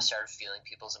 I started feeling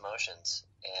people's emotions,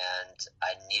 and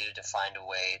I needed to find a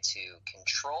way to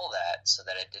control that so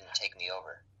that it didn't take me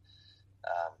over.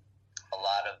 A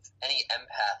lot of any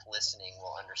empath listening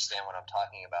will understand what I'm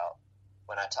talking about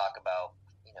when I talk about,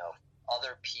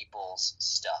 other people's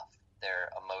stuff, their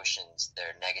emotions,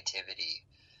 their negativity,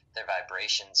 their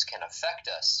vibrations can affect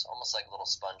us almost like little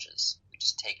sponges. We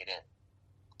just take it in.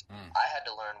 I had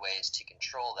to learn ways to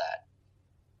control that.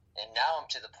 And now I'm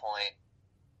to the point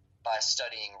by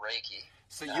studying Reiki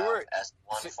as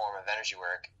one form of energy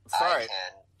work. Sorry,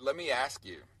 let me ask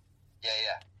you.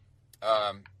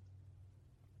 Yeah.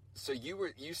 So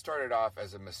you started off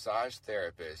as a massage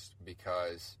therapist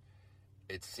because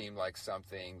it seemed like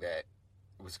something that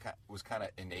was kind of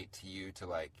innate to you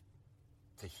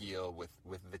to heal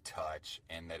with the touch,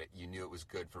 and that you knew it was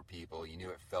good for people. You knew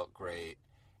it felt great,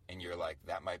 and you're like,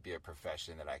 that might be a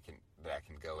profession that I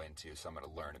can go into, so I'm going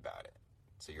to learn about it.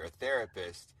 So you're a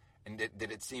therapist, and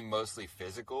did it seem mostly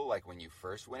physical, like when you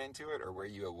first went into it, or were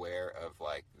you aware of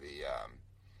like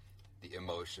the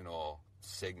emotional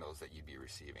signals that you'd be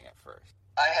receiving at first?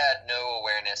 I had no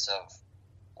awareness of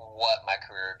what my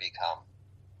career would become.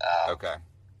 Okay.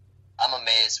 I'm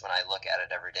amazed when I look at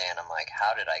it every day, and I'm like,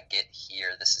 how did I get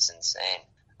here? This is insane.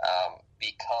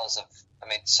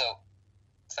 So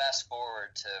fast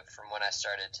forward to from when I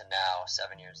started to now,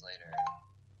 7 years later,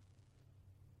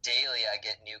 daily I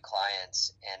get new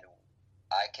clients, and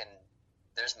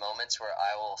there's moments where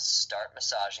I will start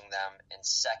massaging them, and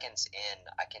seconds in,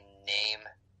 I can name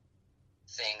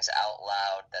things out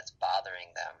loud that's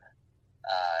bothering them,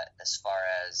 as far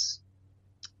as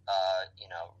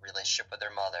relationship with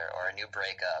their mother, or a new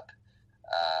breakup,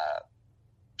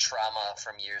 trauma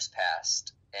from years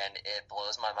past, and it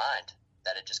blows my mind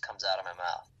that it just comes out of my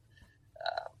mouth.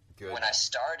 When I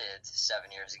started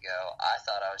 7 years ago, I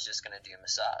thought I was just going to do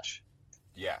massage.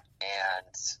 Yeah.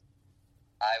 And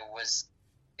it was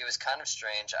kind of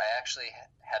strange. I actually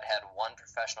had one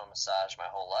professional massage my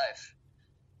whole life.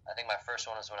 I think my first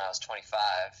one was when I was 25.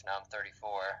 Now I'm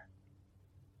 34.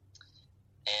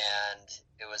 And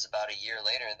it was about a year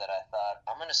later that I thought,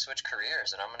 I'm going to switch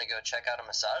careers and I'm going to go check out a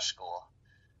massage school,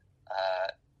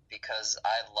 because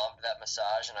I loved that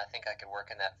massage and I think I could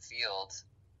work in that field.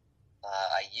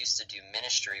 I used to do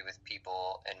ministry with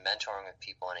people and mentoring with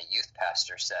people in a youth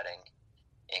pastor setting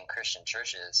in Christian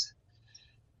churches.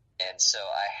 And so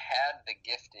I had the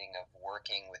gifting of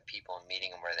working with people and meeting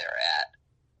them where they're at.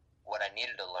 What I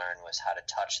needed to learn was how to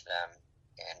touch them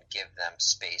and give them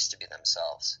space to be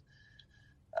themselves.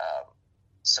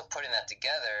 So putting that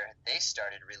together, they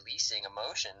started releasing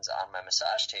emotions on my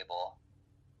massage table.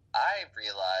 I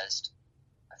realized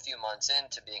a few months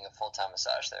into being a full-time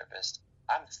massage therapist,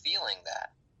 I'm feeling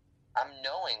that. I'm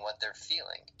knowing what they're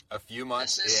feeling. A few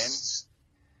months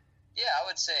in? Yeah, I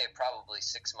would say probably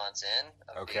 6 months in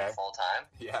of being full-time.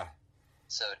 Yeah.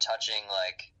 So touching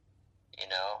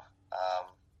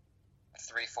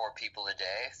 3-4 people a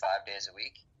day, 5 days a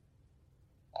week.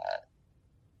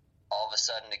 All of a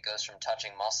sudden it goes from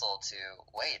touching muscle to,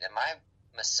 wait, am I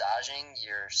massaging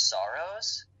your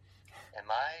sorrows?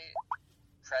 Am I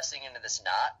pressing into this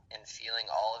knot and feeling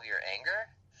all of your anger?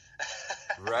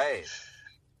 Right.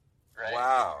 right?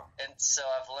 Wow. And so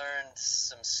I've learned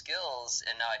some skills,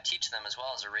 and now I teach them as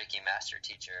well as a Reiki master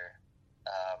teacher.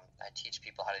 I teach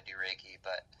people how to do Reiki,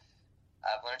 but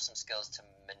I've learned some skills to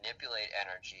manipulate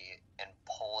energy and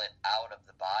pull it out of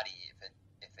the body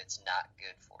if it's not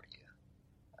good for you.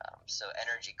 So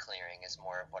energy clearing is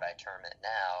more of what I term it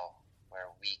now, where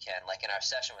we can, like in our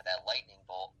session with that lightning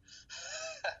bolt.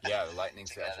 Yeah, the lightning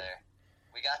together, session.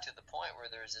 We got to the point where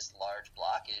there was this large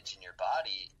blockage in your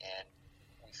body, and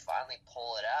we finally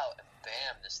pull it out, and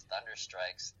bam, this thunder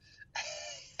strikes.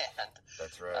 And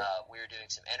that's right. We were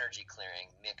doing some energy clearing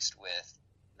mixed with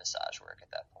massage work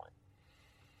at that point.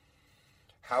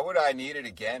 How would I need it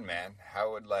again, man?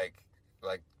 How would like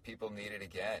people need it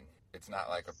again? It's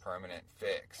not like a permanent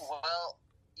fix. Well,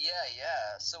 yeah.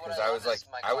 So what I was like,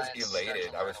 I was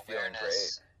elated. I was feeling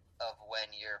great. Of when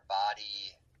your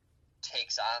body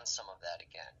takes on some of that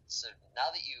again. So now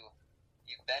that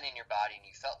you've been in your body and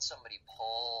you felt somebody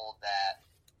pull that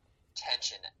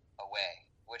tension away,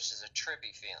 which is a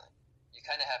trippy feeling. You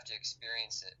kind of have to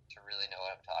experience it to really know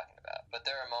what I'm talking about. But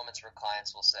there are moments where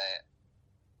clients will say,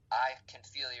 I can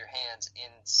feel your hands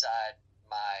inside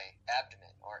my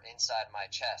abdomen or inside my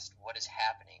chest. What is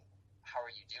happening? How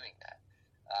are you doing that?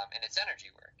 And it's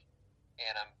energy work.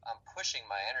 And I'm pushing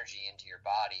my energy into your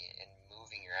body and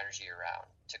moving your energy around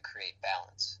to create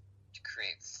balance, to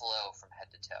create flow from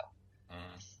head to toe.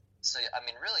 Mm. So, I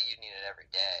mean, really you need it every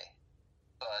day.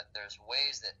 But there's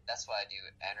ways that's why I do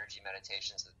energy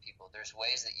meditations with people. There's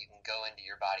ways that you can go into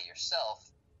your body yourself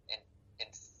and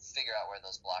figure out where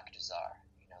those blockages are.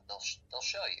 You know, they'll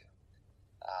show you.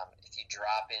 If you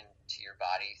drop into your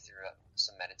body through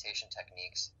some meditation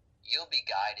techniques, you'll be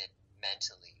guided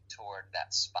mentally toward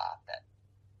that spot that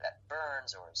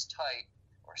burns or is tight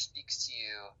or speaks to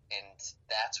you, and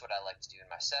that's what I like to do in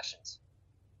my sessions.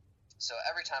 So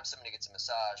every time somebody gets a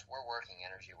massage, we're working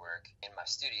energy work in my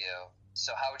studio.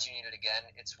 So how would you need it again?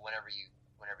 It's whenever you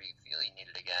feel you need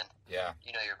it again. Yeah.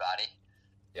 You know your body.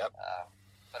 Yep.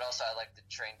 But also I like to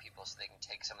train people so they can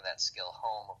take some of that skill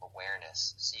home of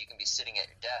awareness. So you can be sitting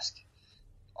at your desk,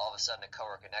 all of a sudden a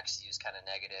coworker next to you is kind of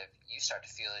negative. You start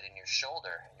to feel it in your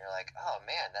shoulder, and you're like, oh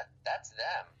man, that's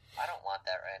them. I don't want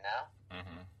that right now.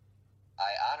 Mm-hmm.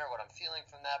 I honor what I'm feeling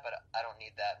from that, but I don't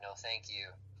need that. No, thank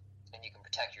you. And you can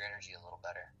protect your energy a little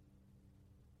better.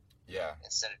 Yeah.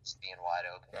 Instead of just being wide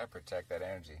open. Yeah, protect that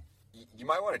energy. You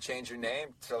might want to change your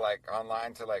name to like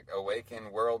online to like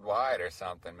Awaken Worldwide or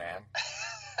something, man.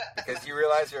 Because you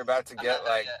realize you're about to get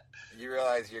like, you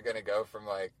realize you're going to go from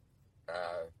like,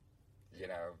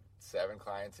 7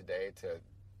 clients a day to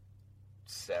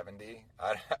 70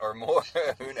 or more.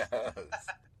 Who knows?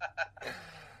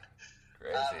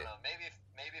 Crazy. I don't know.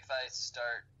 Maybe if I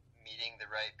start meeting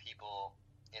the right people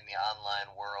in the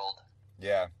online world,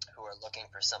 who are looking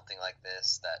for something like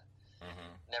this that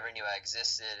never knew I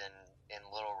existed in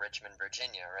Little Richmond,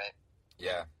 Virginia, right?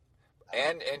 Yeah.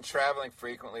 And traveling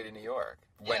frequently to New York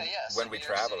when we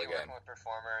travel City, again. Working with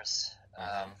performers,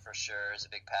 for sure, is a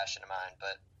big passion of mine.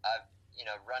 But I've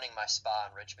running my spa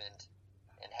in Richmond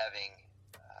and having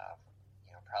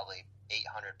probably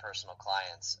 800 personal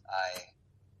clients, I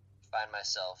find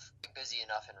myself busy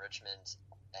enough in Richmond,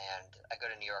 and I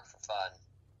go to New York for fun,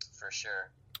 for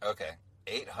sure. Okay,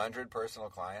 800 personal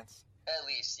clients. At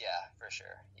least, yeah, for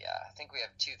sure. Yeah, I think we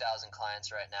have 2,000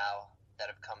 clients right now that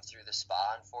have come through the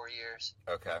spa in 4 years.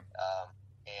 Okay.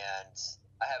 And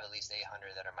I have at least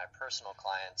 800 that are my personal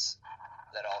clients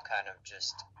that all kind of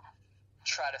just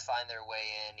try to find their way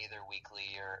in either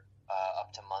weekly or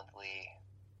up to monthly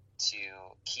to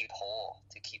keep whole,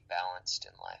 to keep balanced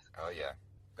in life. Oh, yeah.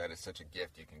 That is such a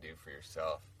gift you can do for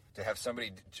yourself. To have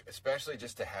somebody, especially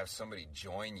just to have somebody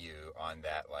join you on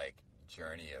that like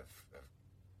journey of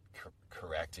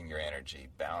correcting your energy,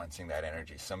 balancing that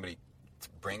energy.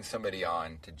 Bring somebody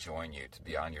on to join you, to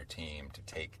be on your team, to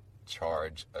take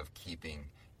charge of keeping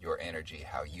your energy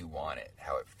how you want it,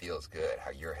 how it feels good,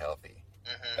 how you're healthy.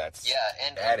 Mm-hmm.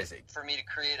 That is for me to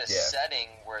create a setting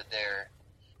where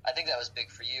I think that was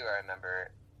big for you. I remember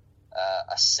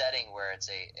a setting where it's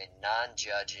a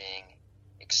non-judging,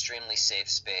 extremely safe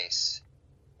space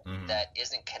that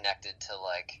isn't connected to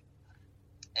like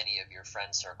any of your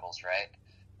friend circles, right?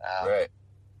 Right.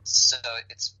 So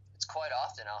it's quite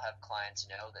often I'll have clients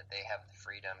know that they have the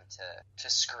freedom to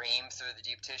scream through the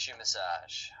deep tissue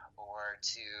massage or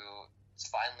to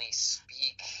finally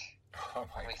speak.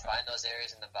 When we find those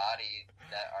areas in the body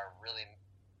that are really,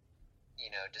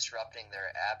 disrupting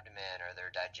their abdomen or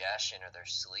their digestion or their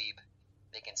sleep,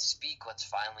 they can speak what's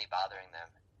finally bothering them,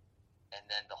 and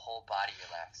then the whole body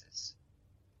relaxes.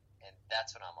 And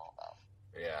that's what I'm all about.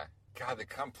 Yeah. God, the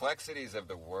complexities of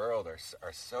the world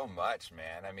are so much,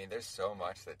 man. I mean, there's so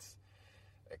much that's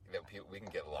that we can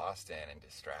get lost in and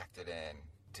distracted in.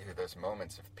 Dude, those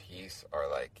moments of peace are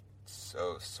like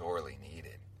so sorely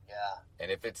needed. Yeah.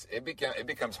 And if it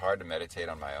becomes hard to meditate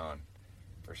on my own,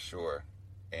 for sure.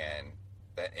 And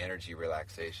that energy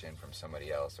relaxation from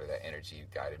somebody else, or that energy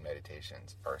guided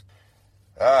meditations are.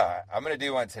 I'm gonna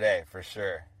do one today for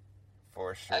sure.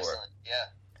 For sure. Excellent. Yeah.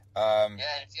 And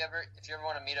if you ever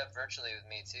want to meet up virtually with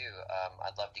me too,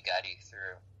 I'd love to guide you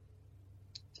through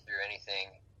anything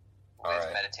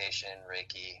with meditation,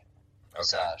 Reiki,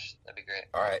 massage. That'd be great.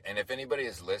 All right. And if anybody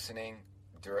is listening,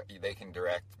 they can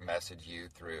direct message you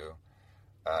through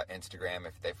Instagram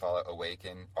if they follow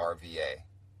Awaken RVA.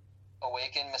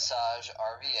 Awaken Massage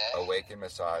RVA. Awaken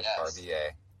Massage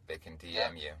RVA. They can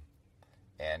DM you.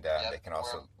 And they can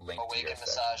also link to your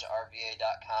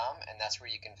AwakenMassageRVA.com, and that's where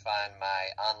you can find my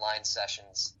online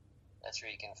sessions. That's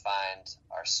where you can find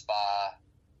our spa,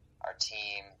 our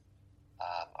team,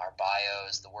 our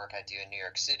bios, the work I do in New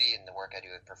York City, and the work I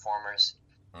do with performers.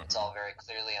 Mm-hmm. It's all very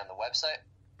clearly on the website.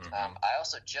 Mm-hmm. I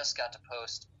also just got to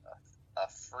post a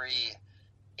free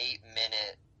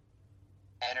 8-minute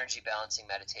energy balancing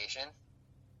meditation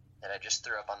that I just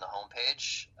threw up on the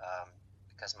homepage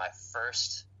because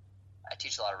I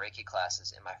teach a lot of Reiki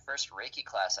classes. In my first Reiki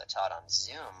class I taught on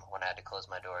Zoom when I had to close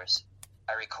my doors,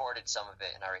 I recorded some of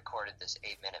it, and I recorded this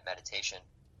 8-minute meditation,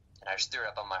 and I just threw it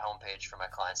up on my homepage for my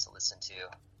clients to listen to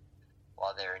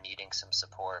while they were needing some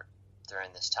support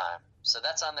during this time. So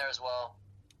that's on there as well.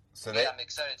 So I'm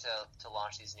excited to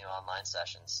launch these new online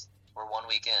sessions. We're 1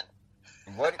 week in.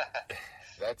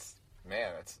 That's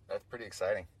pretty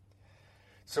exciting.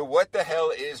 So what the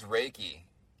hell is Reiki?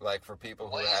 Like, for people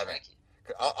who haven't. Reiki?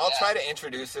 I'll try to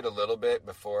introduce it a little bit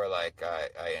before I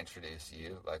introduce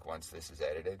you, like once this is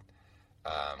edited,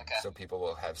 so people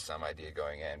will have some idea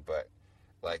going in. But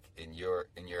like in your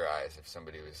eyes, if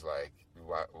somebody was like,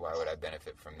 why would I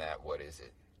benefit from that? What is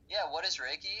it? Yeah, what is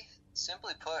Reiki?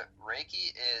 Simply put,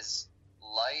 Reiki is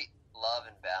light, love,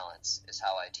 and balance is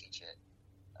how I teach it.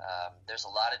 There's a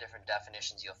lot of different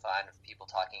definitions you'll find of people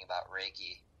talking about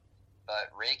Reiki,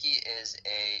 but Reiki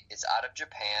it's out of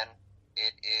Japan.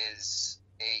 It is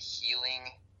a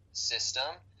healing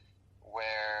system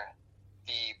where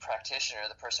the practitioner,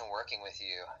 the person working with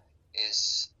you,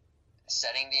 is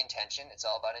setting the intention. It's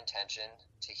all about intention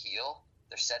to heal.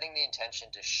 They're setting the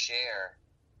intention to share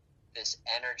this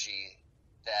energy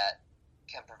that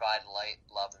can provide light,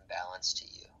 love, and balance to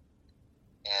you.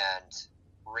 And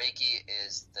Reiki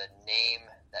is the name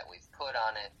that we've put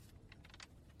on it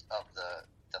of the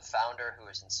founder who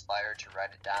was inspired to write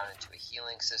it down into a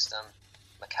healing system,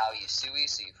 Mikao Usui.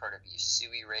 So you've heard of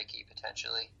Usui Reiki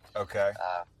potentially. Okay.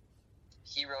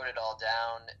 He wrote it all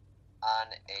down on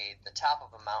the top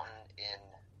of a mountain in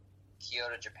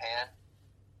Kyoto, Japan,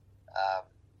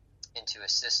 into a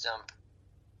system.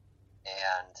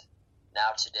 And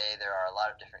now today there are a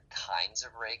lot of different kinds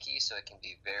of Reiki, so it can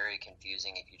be very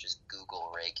confusing if you just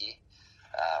Google Reiki.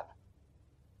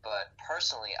 But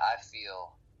personally, I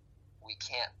feel we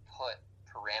can't put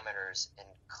parameters and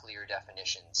clear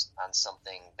definitions on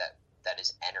something that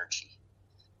is energy.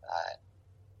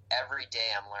 Every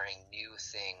day I'm learning new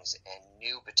things and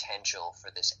new potential for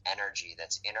this energy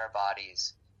that's in our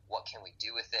bodies. What can we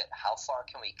do with it? How far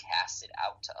can we cast it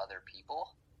out to other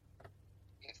people?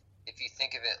 If you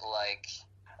think of it like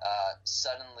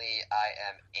suddenly I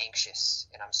am anxious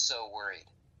and I'm so worried.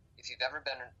 If you've ever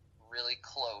been in really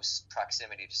close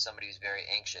proximity to somebody who's very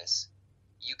anxious,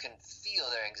 you can feel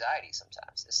their anxiety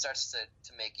sometimes. It starts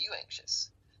to make you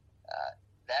anxious.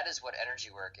 That is what energy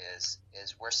work is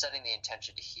we're setting the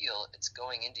intention to heal. It's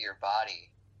going into your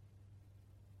body,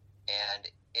 and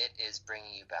it is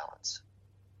bringing you balance.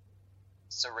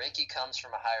 So Reiki comes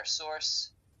from a higher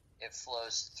source. It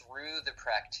flows through the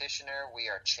practitioner. We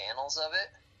are channels of it.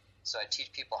 So I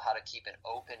teach people how to keep an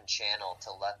open channel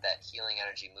to let that healing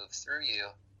energy move through you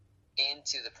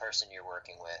into the person you're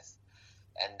working with.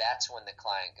 And that's when the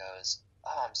client goes,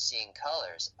 oh, I'm seeing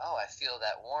colors. Oh, I feel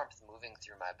that warmth moving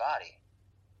through my body.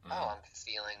 Oh, I'm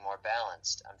feeling more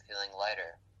balanced. I'm feeling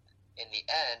lighter. In the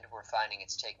end, we're finding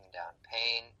it's taking down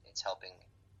pain. It's helping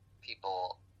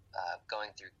people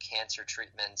going through cancer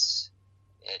treatments.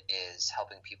 It is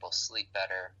helping people sleep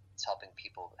better. It's helping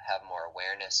people have more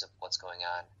awareness of what's going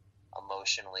on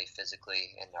emotionally,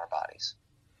 physically in our bodies.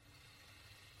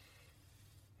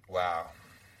 Wow.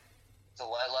 So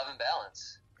light, love, and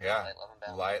balance. Yeah. Light, love, and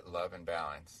balance. Light, love, and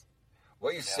balance.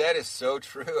 What you said is so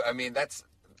true. I mean, that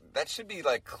should be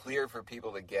like clear for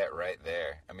people to get right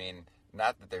there. I mean,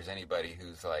 not that there's anybody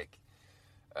who's like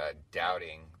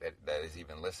doubting that is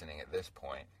even listening at this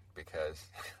point, because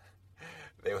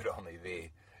they would only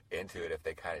be into it if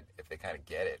they kind of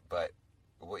get it. But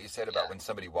what you said about when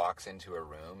somebody walks into a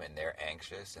room and they're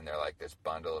anxious and they're like this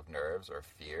bundle of nerves or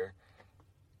fear,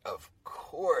 of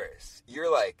course,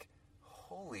 you're like,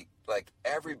 holy, like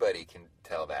everybody can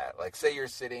tell that. Like say you're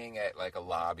sitting at like a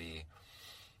lobby,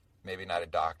 maybe not a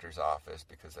doctor's office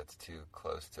because that's too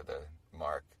close to the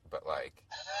mark, but like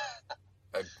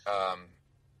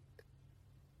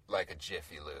like a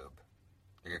Jiffy Lube.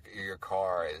 Your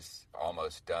car is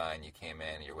almost done. You came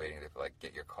in, you're waiting to like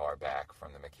get your car back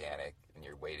from the mechanic, and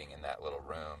you're waiting in that little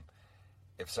room.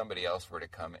 If somebody else were to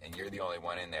come, and you're the only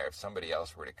one in there, if somebody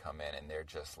else were to come in and they're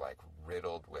just like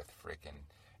riddled with freaking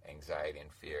anxiety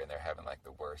and fear, and they're having like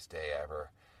the worst day ever,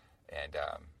 and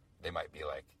they might be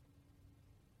like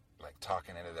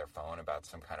talking into their phone about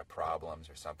some kind of problems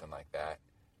or something like that.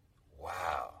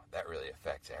 Wow, that really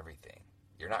affects everything.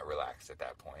 You're not relaxed at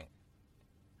that point.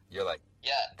 You're like,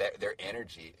 their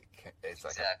energy is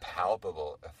like a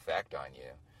palpable effect on you.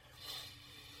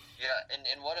 Yeah,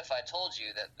 and what if I told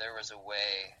you that there was a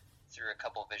way through a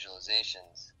couple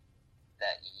visualizations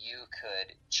that you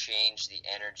could change the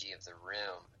energy of the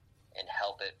room and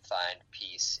help it find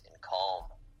peace and calm?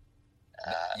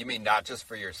 You mean not just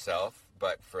for yourself,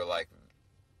 but for like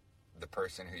the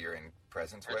person who you're in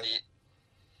presence with?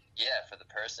 For the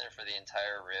person, for the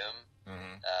entire room,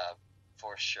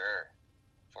 for sure.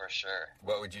 For sure.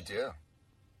 What would you do?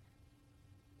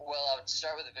 Well, I would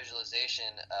start with a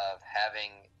visualization of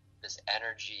having this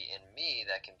energy in me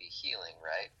that can be healing,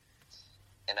 right?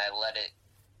 And I let it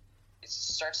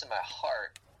starts in my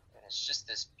heart, and it's just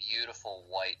this beautiful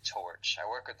white torch. I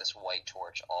work with this white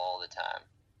torch all the time.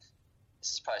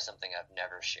 This is probably something I've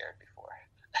never shared before.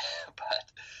 But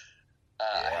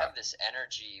I have this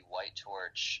energy white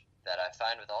torch that I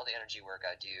find with all the energy work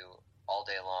I do all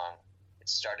day long. It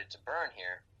started to burn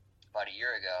here about a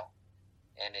year ago,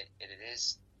 and it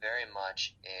is very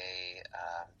much a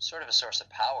sort of a source of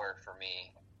power for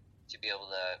me to be able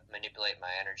to manipulate my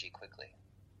energy quickly.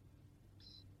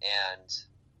 And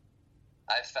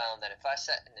I've found that if I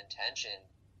set an intention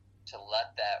to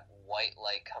let that white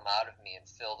light come out of me and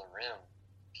fill the room,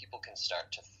 people can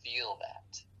start to feel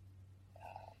that.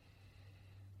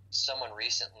 Someone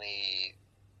recently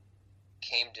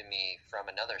came to me from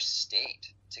another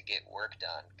state to get work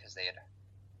done because they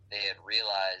had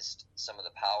realized some of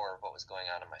the power of what was going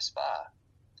on in my spa.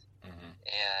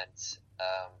 And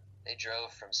they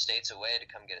drove from states away to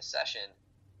come get a session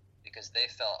because they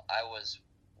felt I was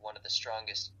one of the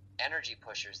strongest energy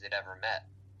pushers they'd ever met.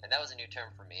 And that was a new term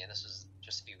for me, and this was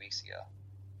just a few weeks ago.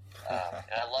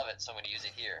 And I love it, so I'm going to use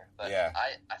it here. But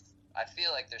I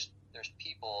feel like there's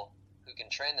people who can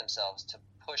train themselves to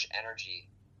push energy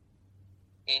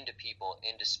into people,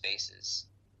 into spaces,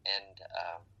 and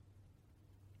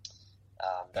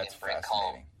that's bring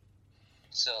fascinating. Calm.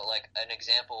 So, like, an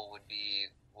example would be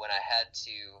when I had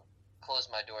to close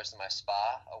my doors to my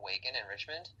spa, Awaken in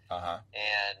Richmond,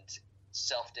 and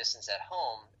self-distance at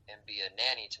home and be a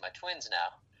nanny to my twins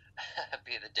now,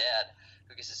 be the dad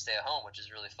who gets to stay at home, which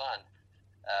is really fun.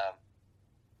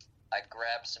 I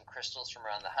grabbed some crystals from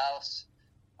around the house.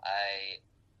 I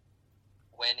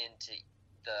went into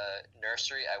the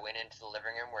nursery. I went into the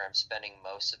living room where I'm spending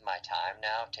most of my time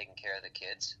now, taking care of the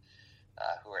kids,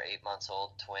 who are 8 months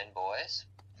old, twin boys.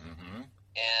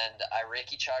 And I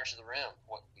Reiki charged the room,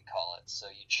 what we call it. So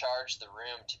you charge the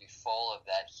room to be full of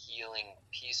that healing,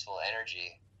 peaceful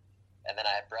energy. And then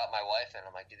I brought my wife in.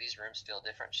 I'm like, do these rooms feel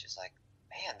different? She's like,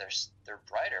 man, they're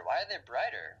brighter. Why are they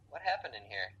brighter? What happened in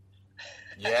here?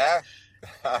 Yeah.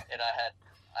 And I had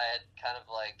kind of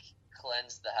like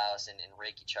cleansed the house and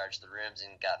Reiki charged the rooms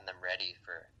and gotten them ready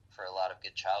for a lot of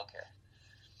good childcare.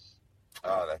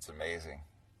 Oh, that's amazing.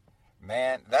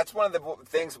 Man, that's one of the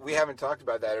things we haven't talked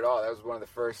about that at all. That was one of the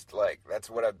first,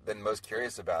 that's what I've been most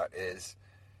curious about is,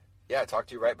 I talked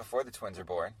to you right before the twins are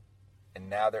born, and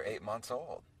now they're 8 months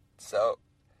old. So,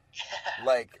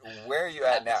 where are you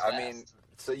at now? I mean,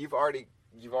 so you've already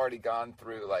gone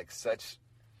through, such,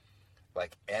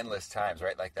 endless times,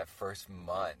 right? Like, that first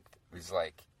month was,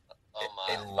 a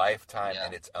lifetime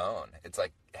in its own. It's,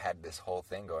 had this whole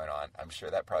thing going on. I'm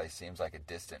sure that probably seems like a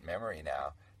distant memory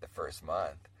now, the first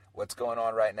month. What's going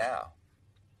on right now?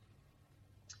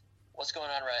 What's going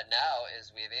on right now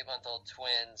is we have 8-month-old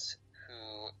twins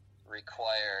who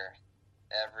require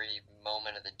every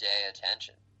moment of the day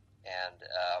attention. And,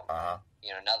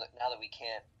 now that we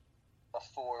can't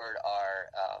afford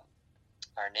our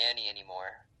nanny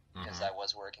anymore, because I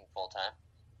was working full-time,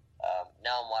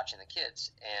 now I'm watching the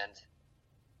kids. And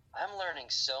I'm learning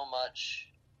so much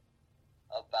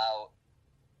about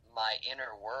my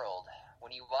inner world.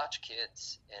 When you watch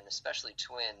kids, and especially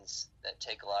twins that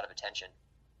take a lot of attention,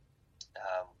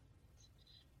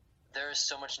 there is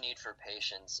so much need for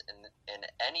patience, and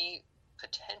any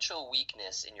potential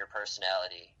weakness in your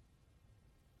personality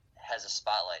has a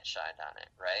spotlight shined on it,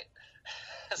 right?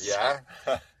 Yeah.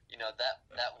 So,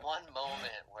 that one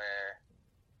moment where,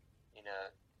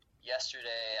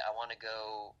 yesterday I want to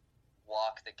go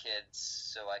walk the kids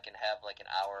so I can have like an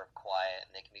hour of quiet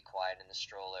and they can be quiet in the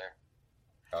stroller.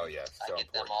 Oh, yes. So I get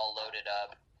them all loaded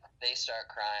up. They start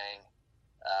crying.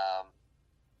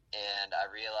 And I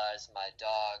realize my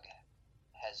dog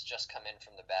has just come in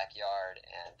from the backyard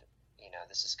and,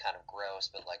 this is kind of gross,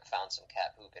 but like found some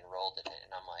cat poop and rolled in it.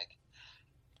 And I'm like,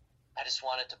 I just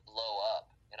wanted to blow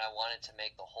up, and I wanted to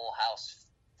make the whole house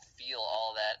feel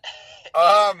all that.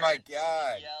 Oh my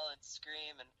God. Yell and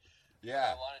scream. And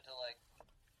yeah.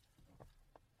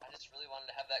 I just really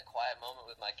wanted to have that quiet moment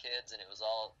with my kids, and it was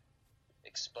all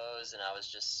exposed, and I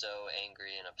was just so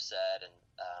angry and upset. And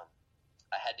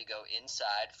I had to go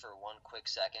inside for one quick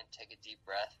second, take a deep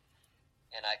breath,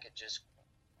 and I could just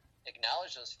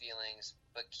acknowledge those feelings,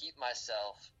 but keep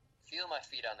myself, feel my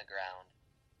feet on the ground,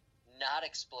 not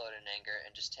explode in anger,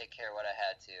 and just take care of what I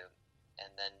had to. And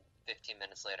then 15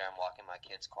 minutes later, I'm walking my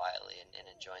kids quietly and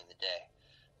enjoying the day.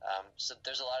 So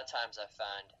there's a lot of times I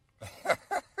find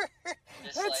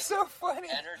this That's so funny.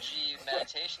 energy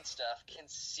meditation stuff can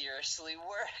seriously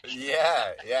work.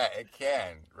 Yeah, it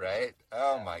can, right?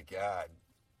 Oh my God.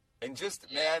 And just,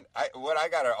 man, what I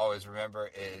gotta always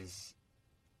remember is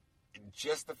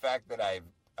just the fact that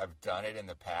I've done it in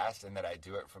the past and that I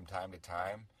do it from time to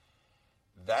time.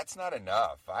 That's not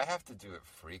enough. I have to do it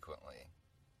frequently.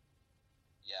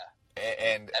 Yeah.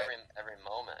 And every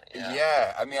moment. Yeah.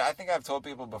 Yeah. I mean, I think I've told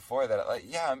people before that, like,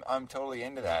 yeah, I'm totally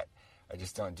into that. I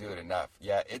just don't do it enough.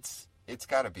 Yeah, it's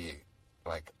got to be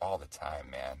like all the time,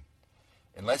 man.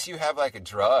 Unless you have like a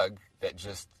drug that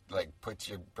just like puts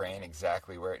your brain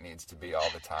exactly where it needs to be all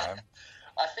the time.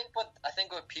 I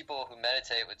think what people who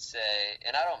meditate would say,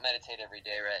 and I don't meditate every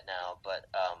day right now, but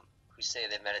who say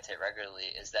they meditate regularly,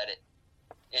 is that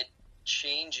it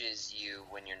changes you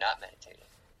when you're not meditating.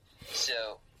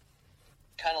 So,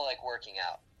 kind of like working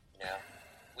out,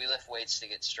 we lift weights to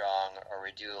get strong, or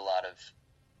we do a lot of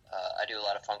I do a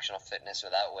lot of functional fitness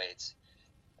without weights,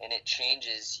 and it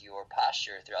changes your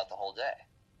posture throughout the whole day.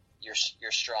 You're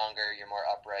stronger, you're more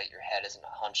upright, your head isn't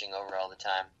hunching over all the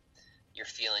time. You're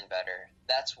feeling better.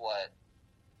 That's what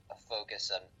a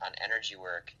focus on energy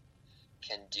work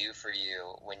can do for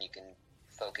you when you can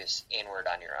focus inward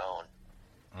on your own.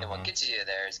 Mm-hmm. And what gets you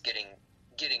there is getting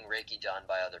Reiki done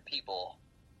by other people.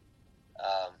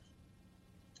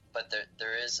 But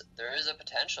there is a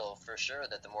potential for sure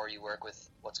that the more you work with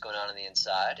what's going on the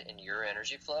inside and your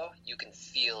energy flow, you can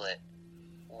feel it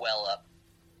well up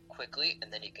quickly,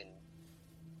 and then you can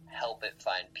help it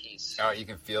find peace. Oh, you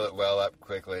can feel it well up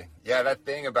quickly. Yeah, that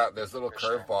thing about those little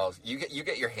curveballs. Sure. You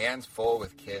get your hands full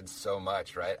with kids so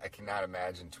much, right? I cannot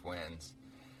imagine twins.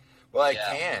 Well, I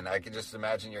can. I can just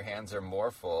imagine your hands are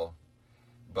more full.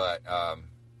 But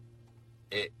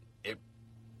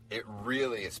it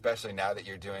really, especially now that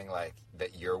you're doing like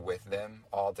that, you're with them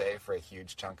all day for a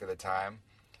huge chunk of the time,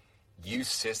 you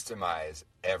systemize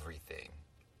everything,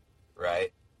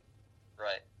 right?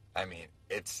 Right. I mean,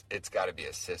 it's got to be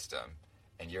a system,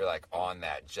 and you're like on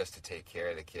that just to take care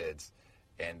of the kids,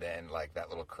 and then like that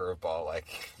little curveball,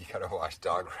 like you gotta wash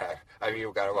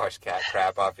you gotta wash cat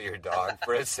crap off of your dog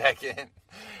for a second.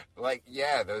 Like,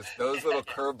 yeah, those little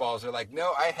curveballs are like,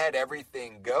 no, I had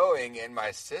everything going in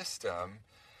my system,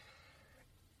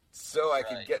 so I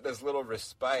could get this little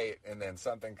respite, and then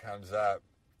something comes up.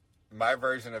 My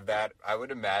version of that, I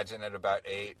would imagine at about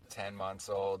 8-10 months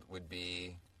old, would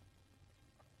be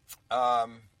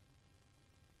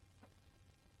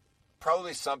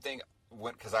probably something,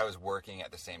 because I was working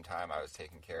at the same time. I was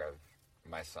taking care of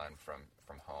my son from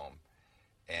home,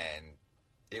 and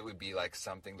it would be like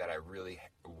something that I really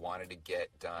wanted to get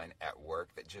done at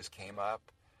work that just came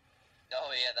up.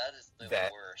 Oh yeah, that is the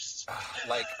worst.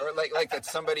 like that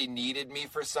somebody needed me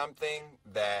for something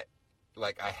that,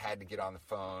 like, I had to get on the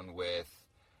phone with,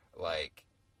 like,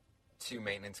 2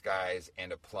 maintenance guys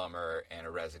and a plumber and a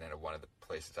resident of one of the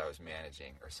places I was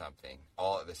managing or something,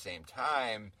 all at the same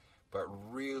time. But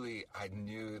really, I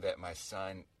knew that my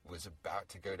son was about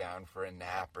to go down for a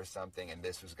nap or something, and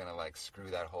this was going to, like,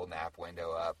 screw that whole nap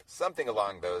window up. Something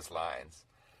along those lines.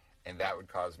 And that would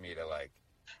cause me to, like...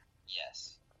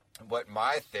 Yes. What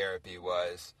my therapy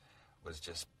was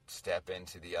just step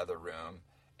into the other room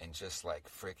and just, like,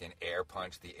 freaking air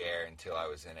punch the air until I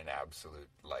was in an absolute,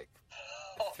 like,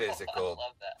 physical... I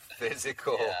love that.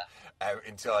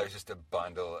 Until I was just a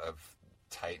bundle of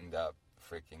tightened up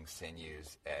freaking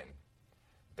sinews and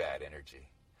bad energy.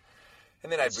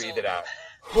 And then I'd breathe it out.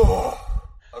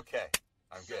 Okay,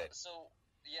 I'm good. So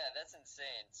yeah, that's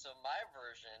insane. So my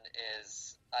version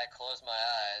is I close my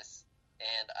eyes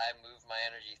and I move my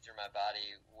energy through my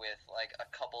body with like a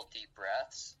couple deep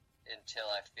breaths until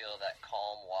I feel that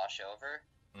calm wash over.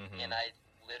 Mm-hmm. And I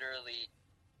literally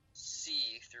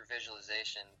see through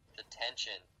visualization the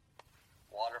tension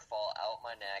waterfall out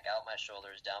my neck, out my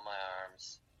shoulders, down my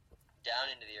arms,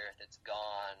 down into the earth. It's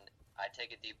gone. I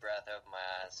take a deep breath, open my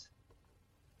eyes.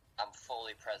 I'm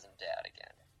fully present dad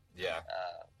again. Yeah.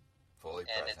 Fully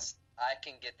and present. I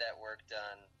can get that work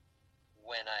done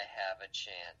when I have a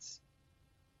chance,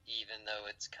 even though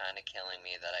it's kind of killing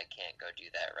me that I can't go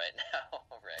do that right now.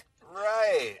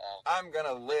 Right. I'm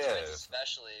gonna live. With twins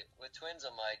especially, with twins,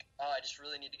 I'm like, oh, I just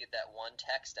really need to get that one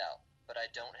text out, but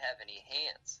I don't have any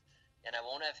hands, and I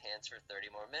won't have hands for 30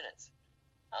 more minutes.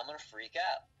 I'm gonna freak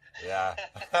out. Yeah.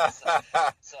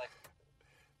 so I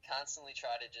constantly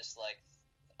try to just like,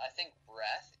 I think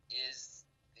breath is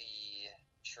the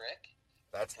trick.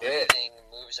 That's Breathing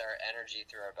moves our energy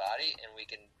through our body, and we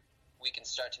can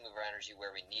start to move our energy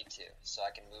where we need to. So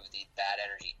I can move the bad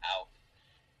energy out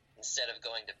instead of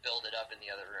going to build it up in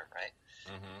the other room, right?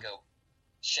 Mm-hmm. Go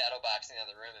shadow box in the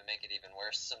other room and make it even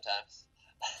worse sometimes.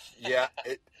 Yeah,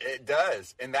 it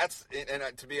does. And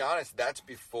to be honest, that's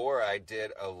before I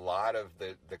did a lot of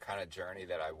the kind of journey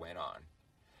that I went on.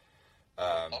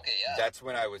 Okay, yeah. That's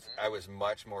when I was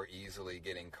much more easily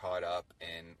getting caught up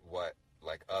in what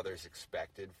like others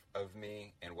expected of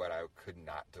me and what I could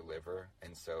not deliver,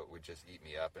 and so it would just eat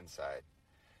me up inside.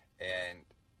 And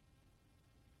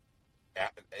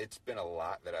it's been a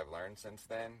lot that I've learned since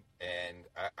then, and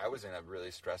I was in a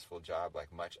really stressful job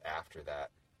like much after that.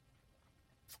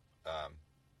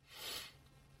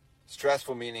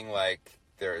 Stressful meaning like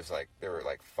there were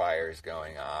like fires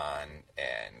going on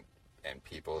and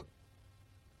people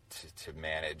to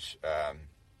manage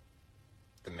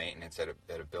the maintenance at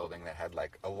a building that had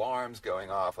like alarms going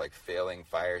off, like failing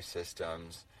fire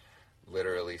systems.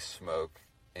 Literally smoke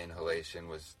inhalation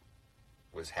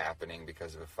was happening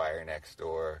because of a fire next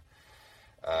door.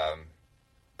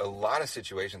 A lot of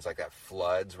situations like that.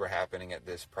 Floods were happening at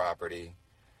this property.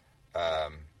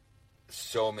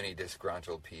 So many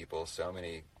disgruntled people, so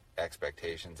many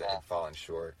expectations that had fallen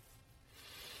short.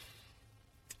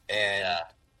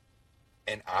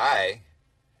 And I,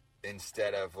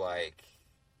 instead of like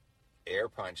air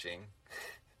punching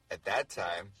at that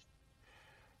time,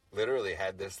 literally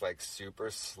had this like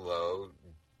super slow,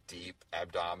 deep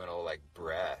abdominal like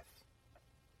breath.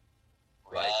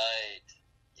 Right. Like,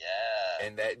 yeah.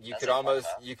 And that you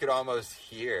could almost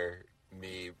hear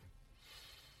me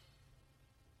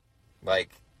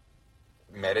like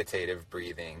meditative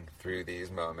breathing through these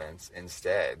moments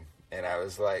instead. And I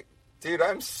was like, dude,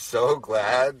 I'm so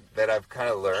glad that I've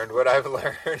kind of learned what I've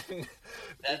learned.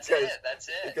 That's it.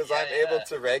 Because yeah, I'm able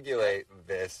to regulate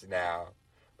this now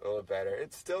a little better.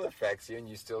 It still affects you, and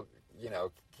you still,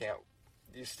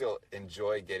 you still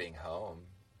enjoy getting home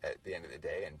at the end of the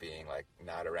day and being like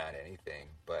not around anything.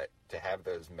 But to have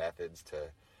those methods to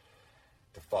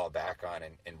fall back on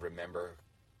and remember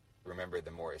the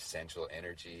more essential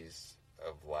energies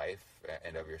of life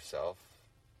and of yourself.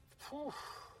 Whew.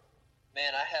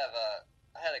 Man, I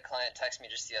had a client text me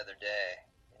just the other day,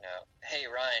 hey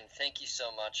Ryan, thank you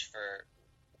so much for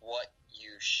what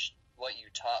you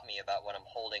taught me about what I'm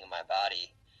holding in my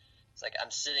body. It's like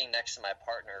I'm sitting next to my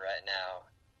partner right now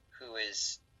who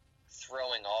is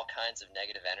throwing all kinds of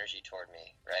negative energy toward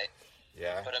me, right?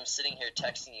 Yeah. But I'm sitting here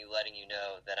texting you, letting you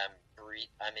know that I'm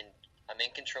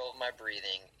in control of my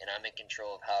breathing, and I'm in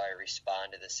control of how I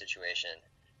respond to this situation,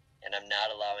 and I'm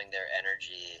not allowing their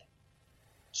energy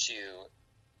to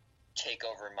take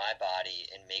over my body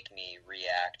and make me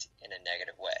react in a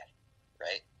negative way,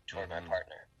 right, toward my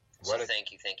partner.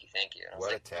 Thank you. And I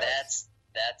was like,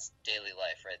 that's daily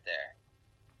life right there.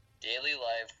 Daily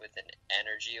life with an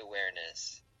energy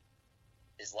awareness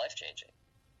is life-changing.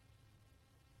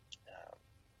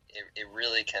 It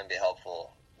really can be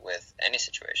helpful with any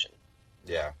situation.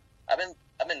 Yeah. I've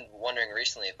been wondering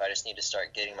recently if I just need to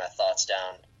start getting my thoughts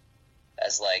down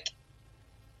as like,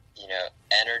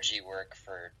 energy work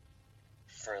for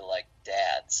like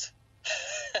dads.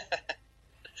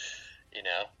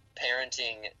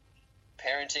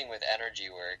 Parenting with energy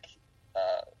work.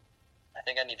 I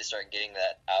think I need to start getting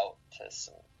that out to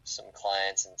some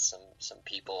clients and some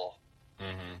people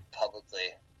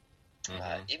publicly.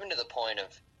 Even to the point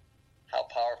of how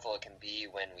powerful it can be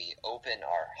when we open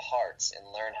our hearts and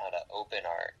learn how to open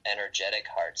our energetic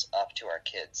hearts up to our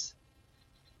kids.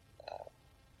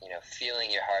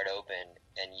 Feeling your heart open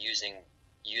and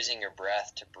using your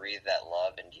breath to breathe that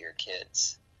love into your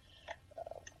kids.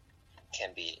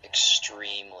 can be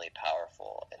extremely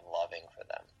powerful and loving for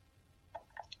them.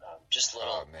 Just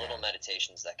little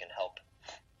meditations that can help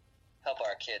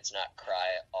our kids not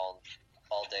cry all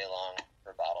day long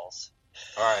for bottles.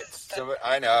 All right, so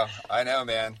I know,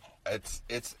 man.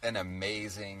 It's an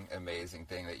amazing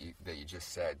thing that you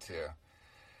just said too,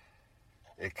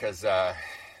 because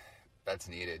that's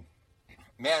needed,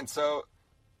 man. So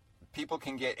people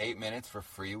can get 8 minutes for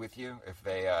free with you if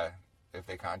they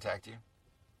contact you.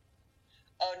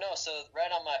 Oh no! So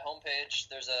right on my homepage,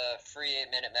 there's a free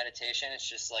 8-minute meditation. It's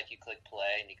just like you click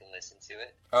play and you can listen to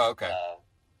it. Oh, okay.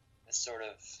 It's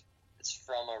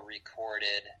from a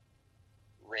recorded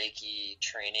Reiki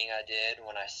training I did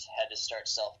when I had to start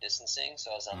self-distancing. So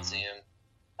I was on Zoom.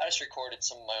 I just recorded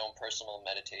some of my own personal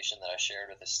meditation that I shared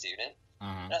with a student,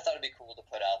 and I thought it'd be cool to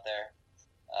put out there.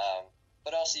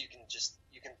 But also, you can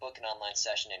book an online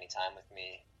session anytime with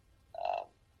me.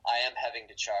 I am having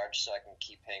to charge so I can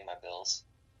keep paying my bills.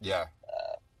 Yeah.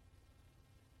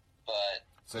 But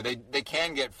so they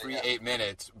can get free 8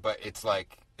 minutes, but it's a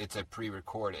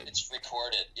pre-recorded. It's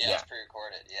recorded. Yeah, it's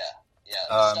pre-recorded. Yeah.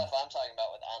 The stuff I'm talking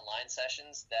about with online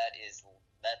sessions, that's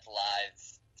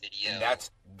live video. And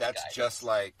that's guidance. Just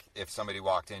like if somebody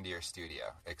walked into your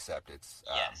studio, except it's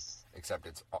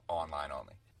online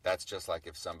only. That's just like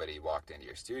if somebody walked into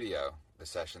your studio, the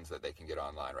sessions that they can get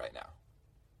online right now.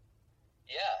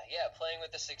 Yeah, playing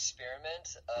with this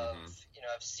experiment of,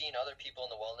 I've seen other people in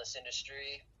the wellness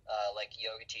industry, like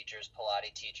yoga teachers,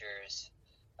 Pilates teachers,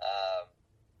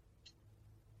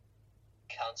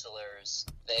 counselors,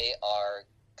 they are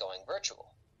going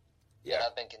virtual. Yeah. And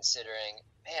I've been considering,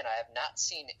 man, I have not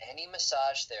seen any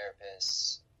massage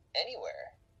therapists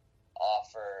anywhere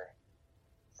offer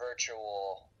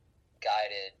virtual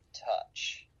guided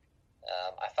touch.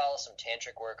 I follow some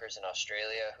tantric workers in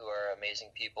Australia who are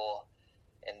amazing people,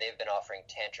 and they've been offering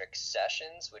tantric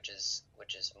sessions, which is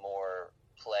more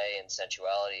play and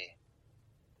sensuality.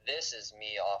 This is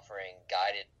me offering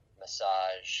guided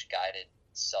massage, guided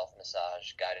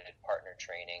self-massage, guided partner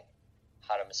training,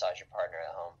 how to massage your partner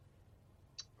at home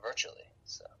virtually.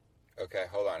 So okay,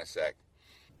 hold on a sec.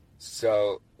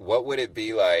 So what would it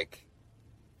be like,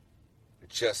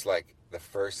 just like the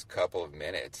first couple of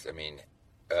minutes,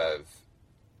 of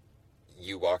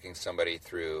you walking somebody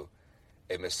through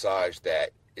a massage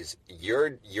that is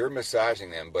you're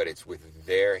massaging them, but it's with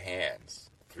their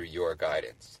hands through your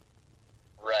guidance?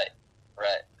 Right.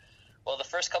 Well, the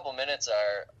first couple minutes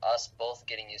are us both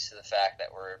getting used to the fact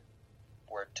that we're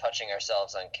touching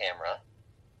ourselves on camera.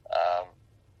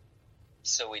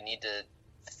 So we need to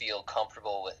feel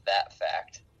comfortable with that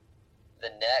fact.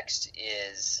 The next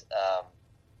is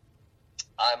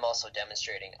I'm also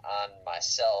demonstrating on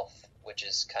myself, which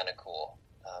is kind of cool,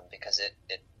 because it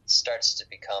starts to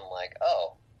become like,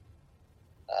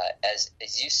 as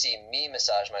you see me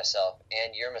massage myself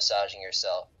and you're massaging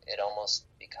yourself, it almost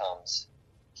becomes,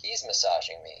 he's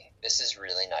massaging me. This is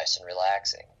really nice and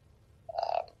relaxing.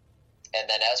 And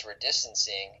then as we're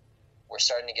distancing, we're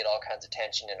starting to get all kinds of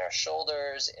tension in our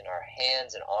shoulders, in our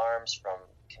hands and arms from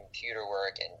computer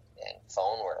work and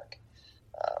phone work.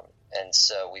 And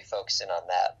so we focus in on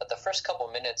that. But the first couple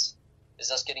minutes is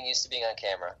us getting used to being on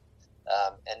camera.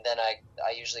 And then I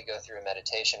usually go through a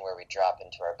meditation where we drop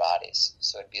into our bodies.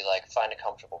 So it'd be like, find a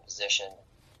comfortable position,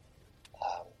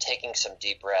 taking some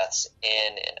deep breaths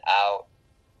in and out,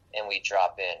 and we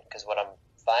drop in. Because what I'm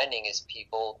finding is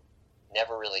people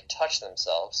never really touch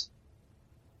themselves.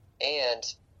 And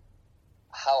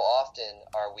how often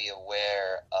are we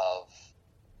aware of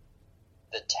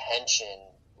the tension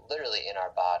literally in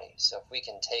our body? So if we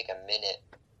can take a minute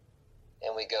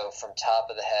and we go from top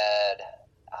of the head,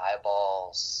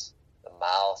 eyeballs, the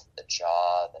mouth, the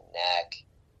jaw, the neck,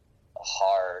 the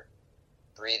heart,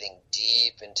 breathing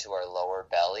deep into our lower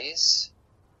bellies,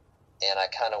 and I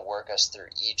kind of work us through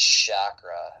each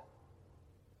chakra,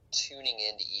 tuning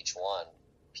into each one.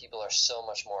 People are so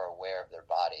much more aware of their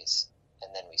bodies,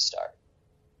 and then we start.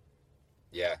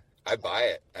 Yeah, I buy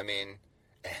it.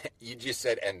 You just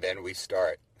said, and then we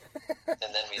start. And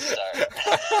then we start.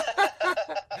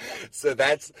 So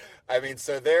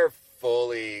so they're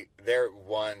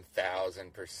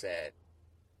 1,000%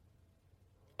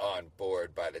 on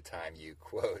board by the time you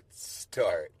quote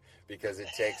start, because it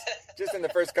takes, just in the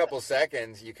first couple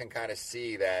seconds, you can kind of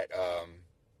see that,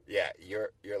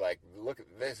 you're like, look,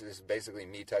 this is basically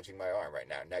me touching my arm right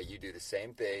now. Now you do the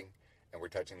same thing, and we're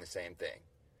touching the same thing.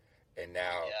 And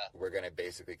now we're going to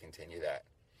basically continue that.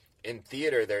 In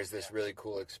theater, there's this really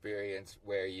cool experience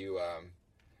where you,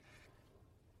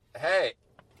 hey,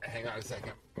 hang on a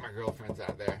second. My girlfriend's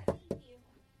out there. Thank you.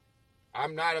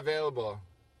 I'm not available.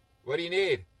 What do you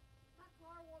need? My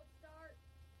car won't start.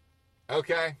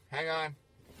 Okay, hang on.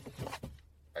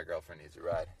 My girlfriend needs a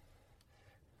ride.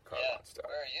 Car won't start.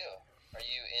 Where are you? Are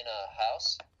you in a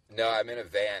house? No, I'm in a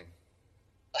van.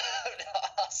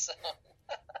 Awesome.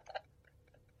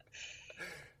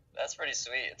 That's pretty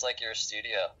sweet. It's like your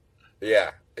studio.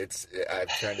 Yeah,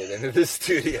 I've turned it into the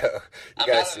studio. I'm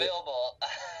not available.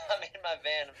 I'm in my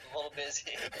van. I'm a little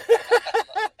busy.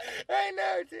 I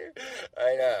know, dude.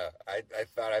 I know. I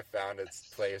thought I found its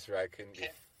place where I couldn't be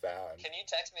found. Can you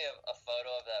text me a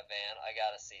photo of that van? I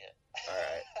gotta see it. All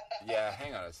right. Yeah,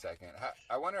 hang on a second.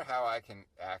 I wonder how I can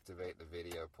activate the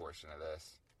video portion of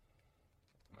this.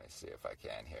 Let me see if I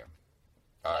can here.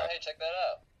 All right. Hey, check that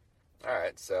out. All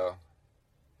right, so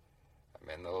I'm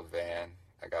in the little van.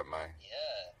 I got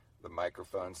the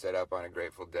microphone set up on a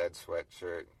Grateful Dead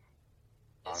sweatshirt.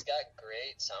 It's got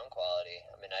great sound quality.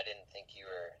 I mean, I didn't think you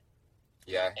were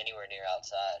anywhere near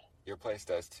outside. Your place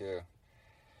does too.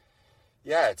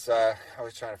 Yeah, it's I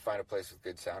was trying to find a place with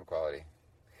good sound quality.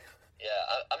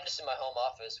 Yeah, I'm just in my home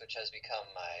office, which has become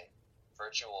my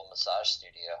virtual massage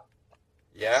studio.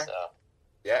 Yeah? So.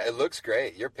 Yeah, it looks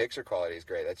great. Your picture quality is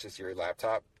great. That's just your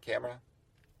laptop camera?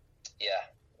 Yeah.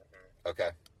 Mm-hmm. Okay.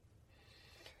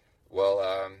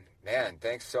 Well, man,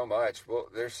 thanks so much. Well,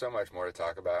 there's so much more to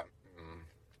talk about.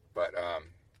 But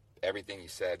everything you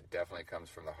said definitely comes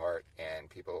from the heart, and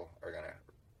people are going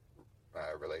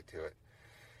to relate to it.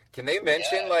 Can they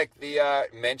mention,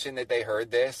 mention that they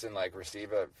heard this and,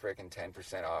 receive a freaking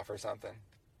 10% off or something?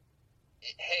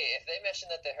 Hey, if they mention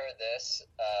that they heard this,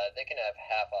 they can have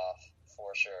half off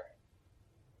for sure.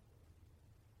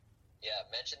 Yeah,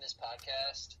 mention this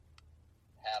podcast,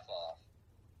 half off.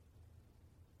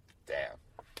 Damn.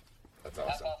 That's awesome.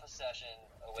 Half off a session,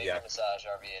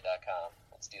 awayfrommassagerva.com.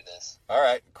 Let's do this. All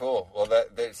right, cool. Well,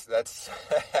 that's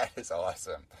that is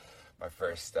awesome. My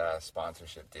first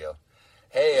sponsorship deal.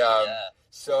 Hey,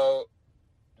 so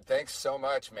thanks so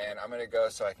much, man. I'm going to go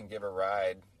so I can give a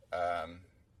ride. Yeah,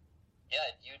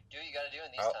 you do what you got to do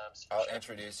in these times. I'll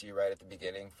introduce you right at the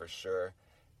beginning for sure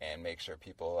and make sure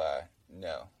people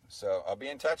know. So I'll be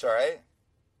in touch, all right?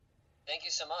 Thank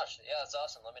you so much. Yeah, that's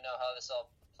awesome. Let me know how this all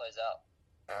plays out.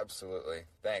 Absolutely.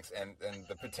 Thanks. And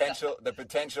the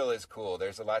potential is cool.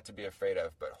 There's a lot to be afraid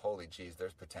of, but holy jeez,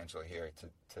 there's potential here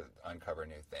to uncover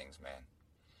new things, man.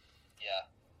 Yeah.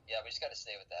 Yeah, we just got to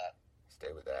stay with that.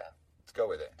 Stay with that. Yeah. Let's go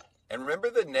with it. And remember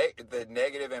the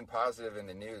negative and positive in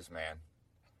the news, man.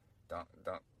 Don't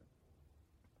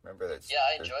remember that. Yeah,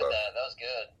 I enjoyed that. That was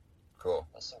good. Cool.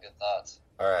 That's some good thoughts.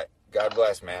 All right. God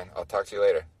bless, man. I'll talk to you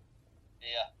later.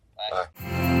 Yeah. Bye. Bye. Do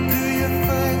you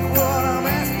think what I'm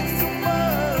asking too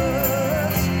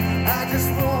much? I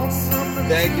just want something.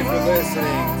 Thank you for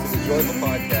listening to the Joyful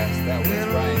Podcast. That was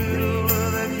Ryan Greene.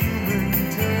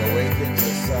 Awaken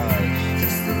Massage.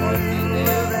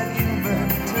 RVA.